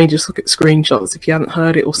 I mean, just look at screenshots if you haven't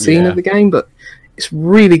heard it or seen of the game, but it's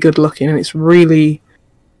really good looking, and it's really,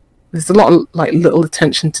 there's a lot of like little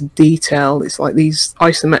attention to detail. It's like these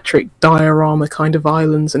isometric diorama kind of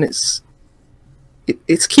islands, and it's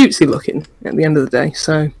cutesy looking at the end of the day.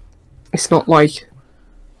 So it's not like,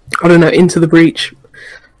 I don't know, Into the Breach,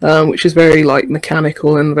 which is very like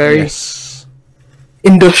mechanical and very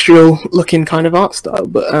industrial looking kind of art style.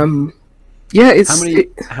 But yeah, it's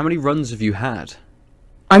how many runs have you had?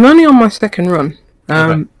 I'm only on my second run.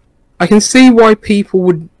 I can see why people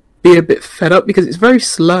would be a bit fed up because it's very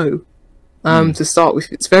slow to start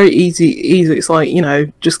with. It's very easy. It's like,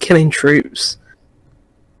 just killing troops,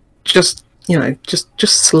 just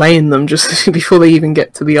slaying them just before they even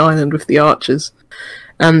get to the island with the archers.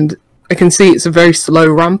 And I can see it's a very slow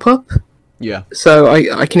ramp up. Yeah. So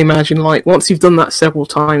I can imagine, like, once you've done that several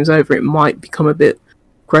times over, it might become a bit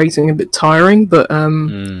grating, a bit tiring. But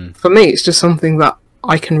for me, it's just something that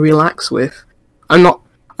I can relax with. I'm not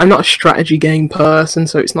a strategy game person,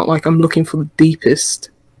 so it's not like I'm looking for the deepest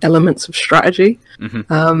elements of strategy.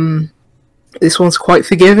 This one's quite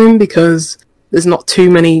forgiving because there's not too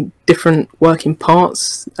many different working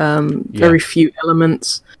parts, very few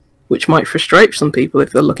elements, which might frustrate some people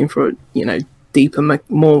if they're looking for a deeper,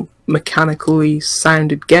 more mechanically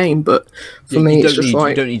sounded game. But for me, it's just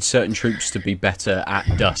like, you don't need certain troops to be better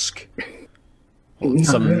at dusk.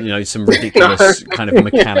 Some ridiculous kind of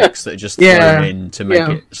mechanics that are just thrown in to make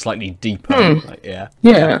it slightly deeper.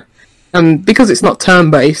 And because it's not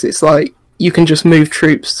turn-based, it's like you can just move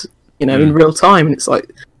troops, in real time, and it's like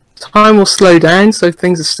time will slow down, so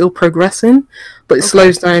things are still progressing, but it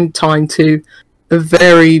slows down time to a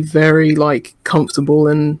very, very like comfortable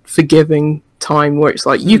and forgiving time where it's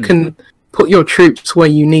like you can put your troops where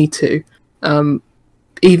you need to,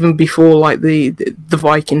 even before like the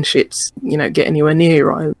Viking ships, get anywhere near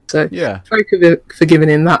your island. So very forgiving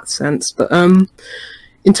in that sense. But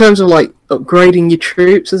in terms of like upgrading your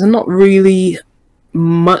troops, there's not really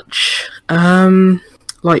much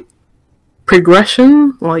like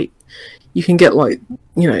progression. Like you can get like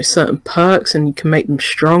certain perks and you can make them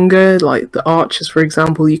stronger. Like the archers, for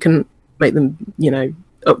example, you can make them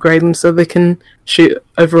upgrade them so they can shoot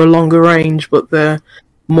over a longer range, but they're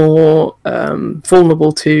more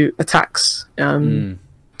vulnerable to attacks.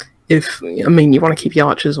 If you want to keep your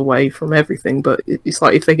archers away from everything, but it's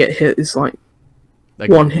like if they get hit, it's like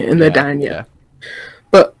one hit and they're down.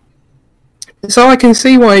 But so I can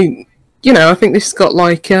see why. I think this got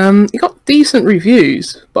like it got decent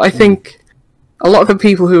reviews, but I think a lot of the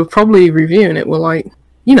people who were probably reviewing it were like,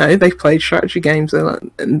 they've played strategy games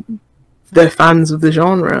and they're fans of the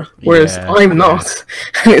genre, whereas I'm not.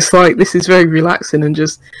 And it's like, this is very relaxing and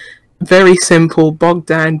just very simple, bogged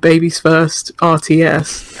down, babies first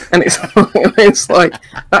RTS, and it's like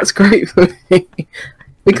that's great for me.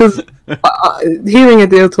 Because hearing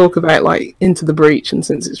Adil talk about like Into the Breach, and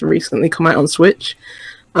since it's recently come out on Switch,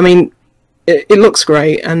 I mean, it looks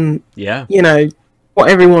great, and what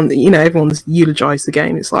everyone's eulogized the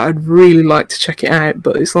game. It's like I'd really like to check it out,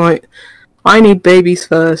 but it's like I need babies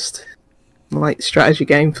first, like strategy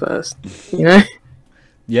game first.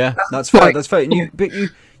 Yeah, that's fair. That's fair. But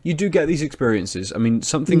you do get these experiences. I mean,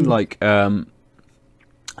 something like I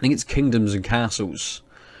think it's Kingdoms and Castles,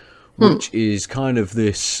 which is kind of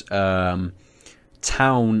this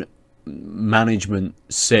town management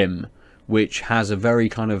sim, which has a very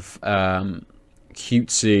kind of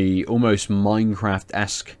cutesy, almost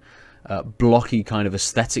Minecraft-esque, blocky kind of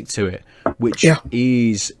aesthetic to it, which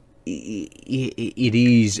is it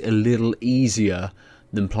is a little easier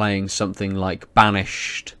than playing something like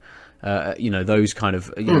Banished. Those kind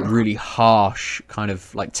of really harsh kind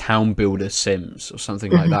of like town builder sims or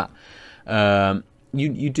something like that.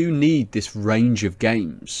 You do need this range of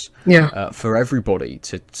games for everybody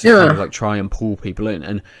to kind of like try and pull people in,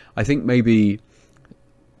 and I think maybe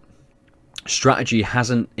strategy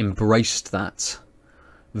hasn't embraced that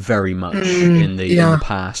very much in the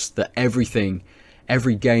past. That every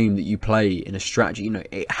game that you play in a strategy,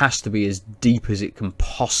 it has to be as deep as it can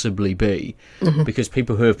possibly be, because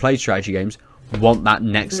people who have played strategy games want that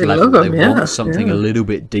next level. They want something a little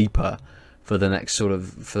bit deeper for the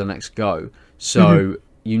next go. So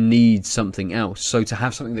you need something else. So to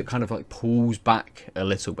have something that kind of like pulls back a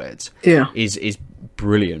little bit is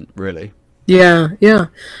brilliant, really. Yeah.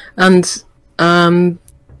 And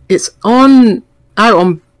it's out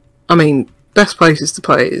on. I mean, best places to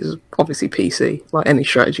play is obviously PC, like any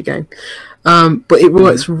strategy game. But it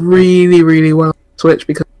works really, really well on Switch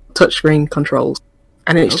because of touchscreen controls,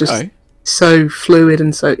 and it's just so fluid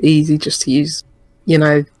and so easy just to use.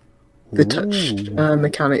 The touch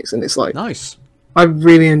mechanics, and it's like nice. I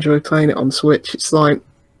really enjoy playing it on Switch. It's like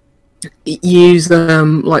you use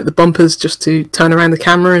like the bumpers just to turn around the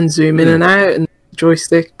camera and zoom in and out, and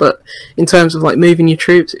joystick. But in terms of like moving your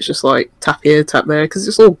troops, it's just like tap here, tap there, because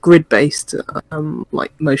it's all grid based,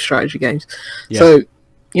 like most strategy games. So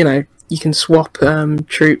you can swap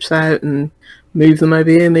troops out and move them over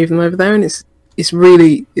here, move them over there, and it's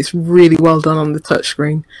really well done on the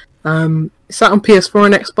touchscreen. It's that on PS4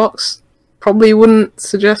 and Xbox. Probably wouldn't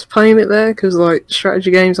suggest playing it there because like strategy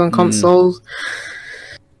games on consoles,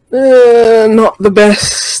 not the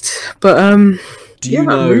best. But do you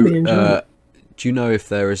know? Really do you know if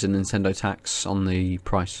there is a Nintendo tax on the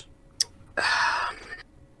price?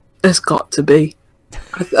 There's got to be.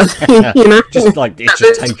 I think, just like it's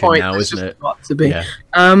just taken now, isn't it? Got to be. Yeah.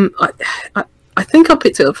 I think I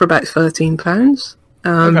picked it up for about £13.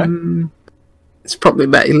 It's probably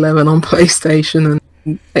about 11 on PlayStation and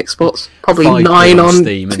Xbox. Probably 9 on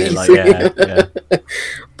Steam, PC.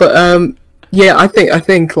 But I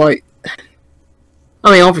think like,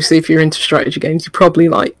 I mean, obviously, if you're into strategy games, you probably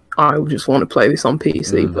like, I would just want to play this on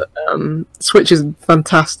PC. But Switch is a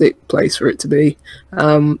fantastic place for it to be.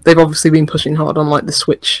 They've obviously been pushing hard on like the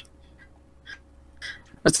Switch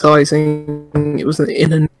advertising. It was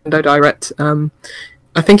in a Nintendo Direct.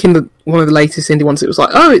 I think in one of the latest indie ones, it was like,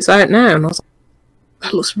 oh, it's out now, and I was like,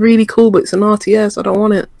 that looks really cool, but it's an RTS. I don't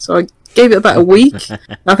want it. So I gave it about a week.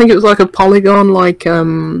 I think it was like a Polygon, like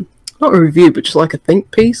not a review, but just like a think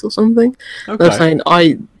piece or something. They're saying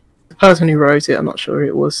the person who wrote it, I'm not sure who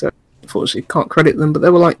it was, so unfortunately can't credit them. But they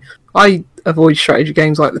were like, I avoid strategy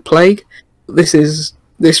games like the plague.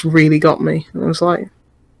 This really got me, and I was like,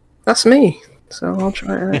 that's me. So I'll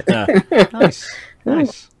try it out.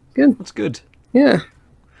 Nice. Good. That's good. Yeah.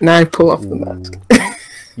 Now pull off the mask.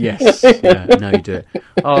 Yes. Yeah. No, you do it.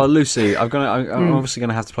 Oh, Lucy, I'm obviously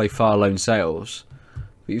gonna have to play Far Lone Sales,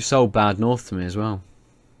 but you've sold Bad North to me as well.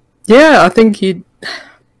 Yeah, I think you'd.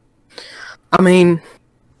 I mean,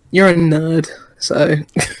 you're a nerd, so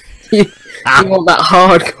you want that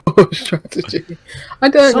hardcore strategy. I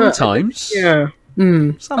don't know. Sometimes. Yeah.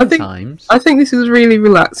 Sometimes. I think this is really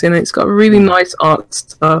relaxing. It's got a really nice art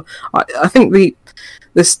style. I think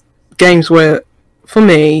this games where, for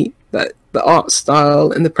me, that the art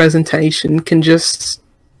style and the presentation can just,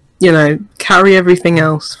 carry everything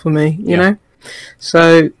else for me. You know.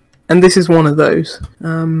 So, and this is one of those.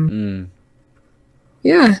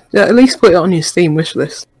 Yeah, at least put it on your Steam wish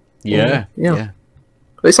list. Yeah.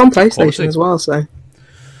 But it's on PlayStation as well, so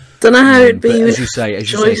don't know how it'd be. As you say,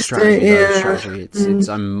 strategy.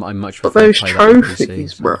 I'm much prefer those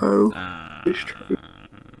trophies, bro.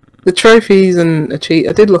 The trophies and I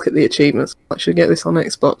did look at the achievements. I should get this on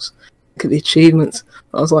Xbox. Look at the achievements.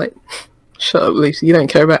 I was like, shut up, Lucy. You don't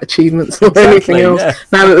care about achievements or anything else. Yeah.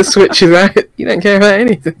 Now that the Switch is out, you don't care about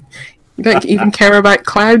anything. You don't even care about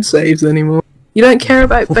cloud saves anymore. You don't care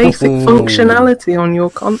about basic functionality on your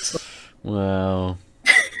console. Well,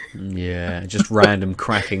 yeah, just random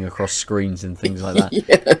cracking across screens and things like that.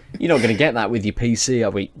 Yeah. You're not going to get that with your PC,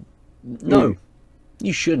 are we? No,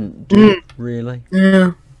 you shouldn't, really.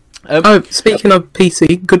 Yeah. Speaking of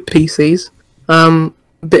PC, good PCs. A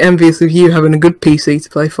bit envious of you having a good PC to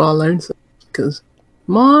play Far Lone, because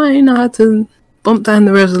mine I had to bump down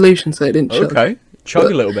the resolution so it didn't shut. Okay, chug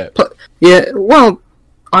a little bit. Yeah, well,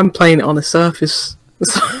 I'm playing it on a Surface,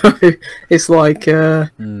 so it's like,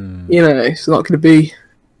 it's not going to be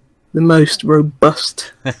the most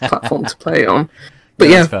robust platform to play it on.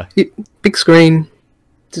 But big screen,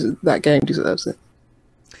 that game deserves it.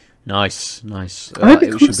 Nice. I hope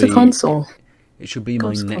it comes to console. It should be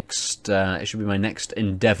my next. It should be my next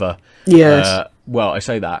endeavour. Yes. Well, I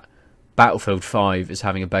say that Battlefield 5 is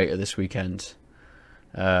having a beta this weekend,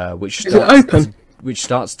 which is it open? Which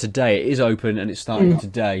starts today. It is open and it's starting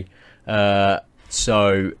today.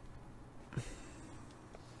 So,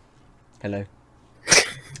 hello.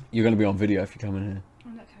 You're going to be on video if you come in here.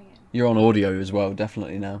 I'm not coming in. You're on audio as well,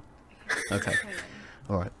 definitely now. Okay.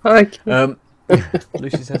 All right. Hi.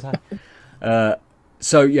 Lucy says hi.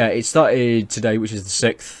 So yeah, it started today, which is the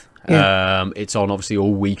 6th. Yeah. It's on obviously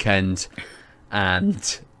all weekend,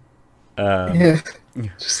 and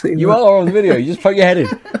you are on the video. You just poke your head in.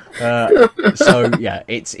 So yeah,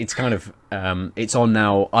 it's kind of it's on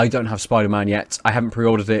now. I don't have Spider-Man yet. I haven't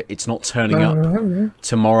pre-ordered it. It's not turning up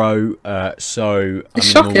tomorrow. So it's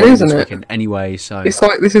shocking, isn't it? Anyway, so it's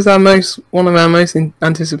like this is one of our most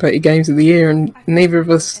anticipated games of the year, and neither of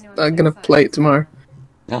us are going to play it tomorrow.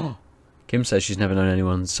 Kim says she's never known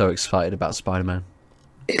anyone so excited about Spider-Man.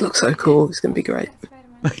 It looks so cool. It's going to be great.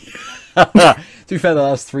 To be fair, the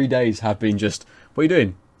last 3 days have been just, what are you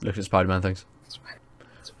doing? Looking at Spider-Man things.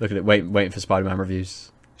 Looking at waiting for Spider-Man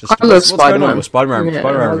reviews. Just, I love Spider-Man. Well,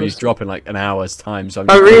 Spider-Man reviews drop in like an hour's time. So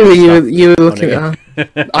you were looking at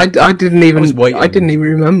that. I didn't even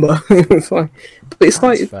remember. It's like, but it's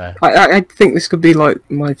like I think this could be like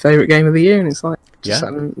my favourite game of the year, and it's like just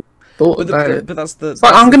haven't thought about it. But that's the. It's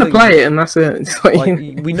like I'm going to play it, and that's it. It's like,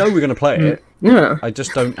 we know we're going to play it. Yeah. I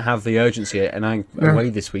just don't have the urgency, and I'm away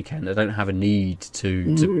this weekend. I don't have a need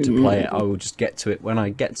to play it. I will just get to it when I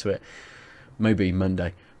get to it. Maybe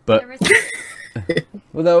Monday, but.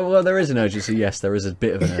 Well, there is an urgency. Yes, there is a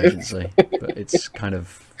bit of an urgency, but it's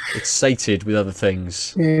sated with other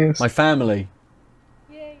things. Yes. My family.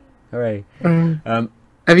 Yay. Hooray!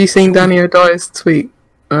 Have you seen Danny O'Dyer's tweet?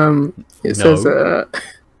 It says,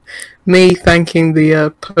 "Me thanking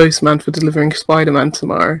the postman for delivering Spider-Man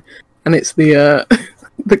tomorrow," and it's the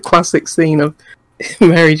the classic scene of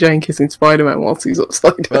Mary Jane kissing Spider-Man whilst he's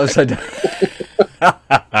upside down.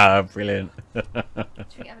 Brilliant.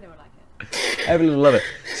 Evelyn Evelyn will love it.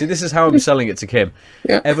 See, this is how I'm selling it to Kim.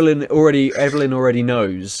 Yeah. Evelyn already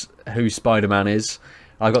knows who Spider-Man is.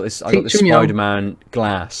 I got this Spider-Man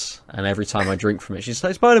glass, and every time I drink from it, she's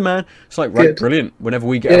like, Spider-Man. It's like, right, brilliant. Whenever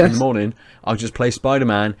we get up in the morning, I'll just play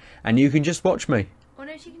Spider-Man, and you can just watch me. Oh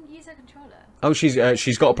no, she can use her controller. Oh, she's got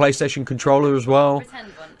a PlayStation controller as well. Pretend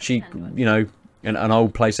one. She, an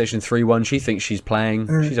old PlayStation 3 one. She thinks she's playing.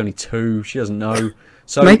 She's only 2. She doesn't know.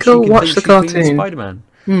 So make her watch the cartoon. Spider-Man.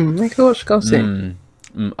 Make her watch the cartoon.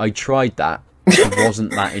 I tried that. She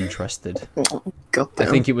wasn't that interested. God damn.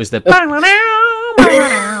 I think it was the.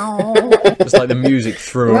 It's like the music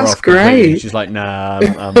threw her That's off completely. Great. She's like, nah,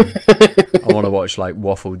 I want to watch like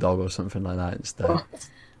Waffle Dog or something like that instead.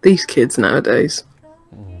 These kids nowadays.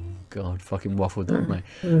 Oh God, fucking Waffle Dog, mate.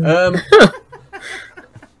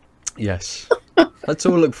 Yes. Let's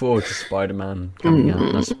all look forward to Spider-Man coming out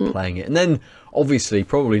and us playing it. And then, obviously,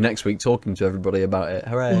 probably next week talking to everybody about it.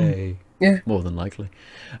 Hooray! Yeah. More than likely.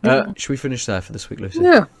 Should we finish there for this week, Lucy?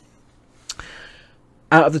 Yeah.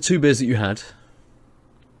 Out of the 2 beers that you had,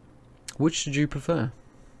 which did you prefer?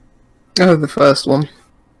 Oh, the first one.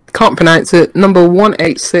 Can't pronounce it. Number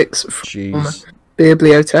 186 from Jeez.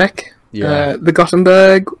 Beerbliotek. Yeah. The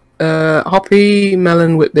Gothenburg hoppy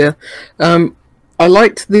melon wheat beer. I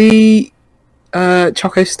liked the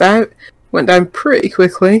Choco Stout. Went down pretty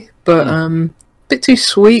quickly, but a bit too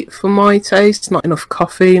sweet for my taste. Not enough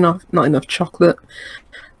coffee, not enough chocolate.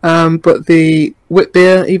 But the wheat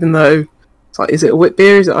beer, even though it's like, is it a wheat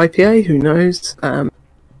beer? Is it IPA? Who knows?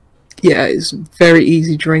 Yeah, it's very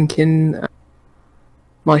easy drinking.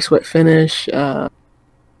 Nice wet finish.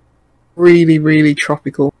 Really, really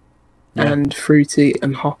tropical and fruity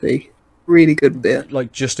and hoppy. Really good beer.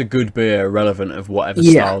 Like just a good beer, relevant of whatever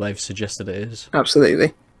style they've suggested it is.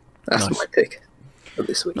 Absolutely. That's my pick for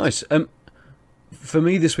this week. Nice. For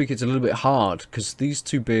me this week it's a little bit hard because these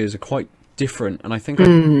 2 beers are quite different, and I think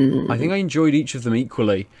I enjoyed each of them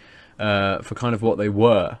equally for kind of what they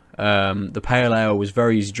were. The pale ale was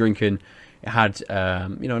very easy drinking. It had a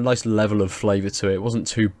nice level of flavour to it. It wasn't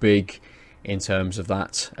too big in terms of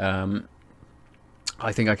that.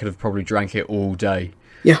 I think I could have probably drank it all day.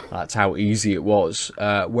 Yeah, that's how easy it was.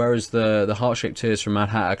 Whereas the heart-shaped tears from Mad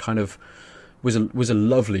Hatter kind of was a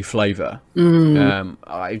lovely flavour.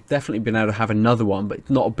 I've definitely been able to have another one, but it's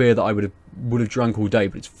not a beer that I would have drunk all day.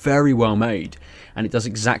 But it's very well made, and it does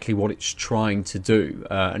exactly what it's trying to do,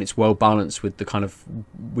 and it's well balanced with the kind of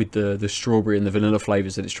the strawberry and the vanilla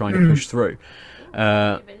flavours that it's trying to push through.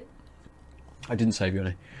 I didn't save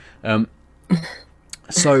you any.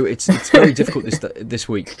 So it's very difficult this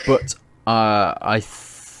week, but I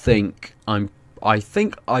think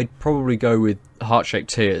I'd probably go with heart-shaped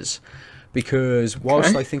tears, because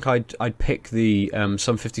whilst I think I'd pick the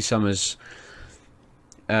Some 50 Summers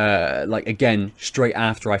like again straight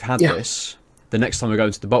after I've had this, the next time I go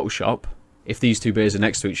into the bottle shop, if these 2 beers are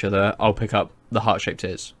next to each other, I'll pick up the heart-shaped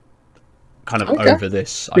tears kind of over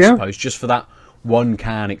this, I suppose, just for that one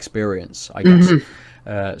can experience, I guess.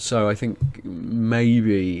 So I think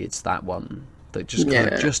maybe it's that one that just kind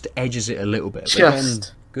of just edges it a little bit. Just but again,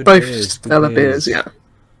 good both beers, stellar beers, yeah.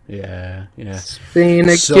 It's been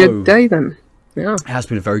a good day then. Yeah, it has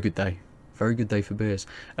been a very good day. Very good day for beers.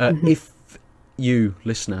 If you,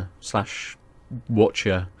 listener /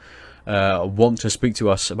 watcher, want to speak to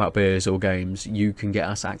us about beers or games, you can get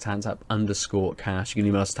us at @tantap_cast. You can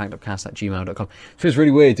email us tantapcast@gmail.com. It feels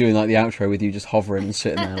really weird doing like the outro with you just hovering and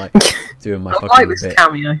sitting there like doing my I fucking like this bit.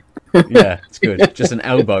 cameo. Yeah, it's good. Just an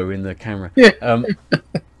elbow in the camera. Yeah.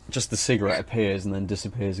 Just the cigarette appears and then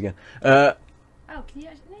disappears again. Oh, can you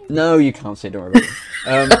actually? No, you can't see it. Don't worry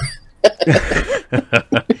about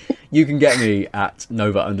it. You can get me at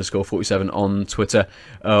Nova_47 on Twitter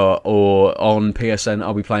or on PSN.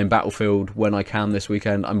 I'll be playing Battlefield when I can this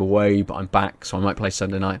weekend. I'm away, but I'm back, so I might play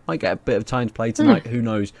Sunday night. Might get a bit of time to play tonight. Who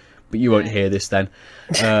knows? But you won't hear this then.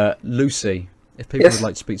 Lucy, if people would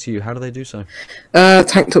like to speak to you, how do they do so?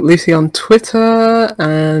 Tanked Up Lucy on Twitter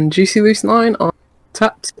and JuicyLuce9 on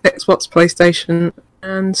Tapped, Xbox, PlayStation,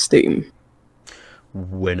 and Steam.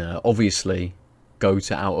 Winner. Obviously, go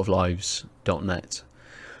to outoflives.net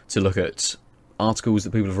to look at articles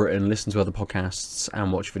that people have written, listen to other podcasts,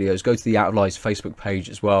 and watch videos. Go to the Out of Lives Facebook page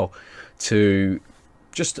as well to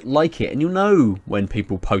just like it, and you'll know when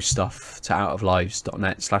people post stuff to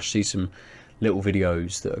outoflives.net / see some little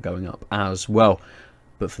videos that are going up as well.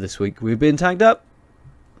 But for this week, we've been tagged up.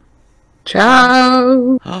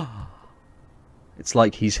 Ciao! It's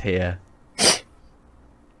like he's here.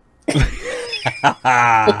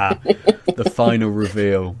 The final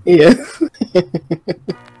reveal. Yes.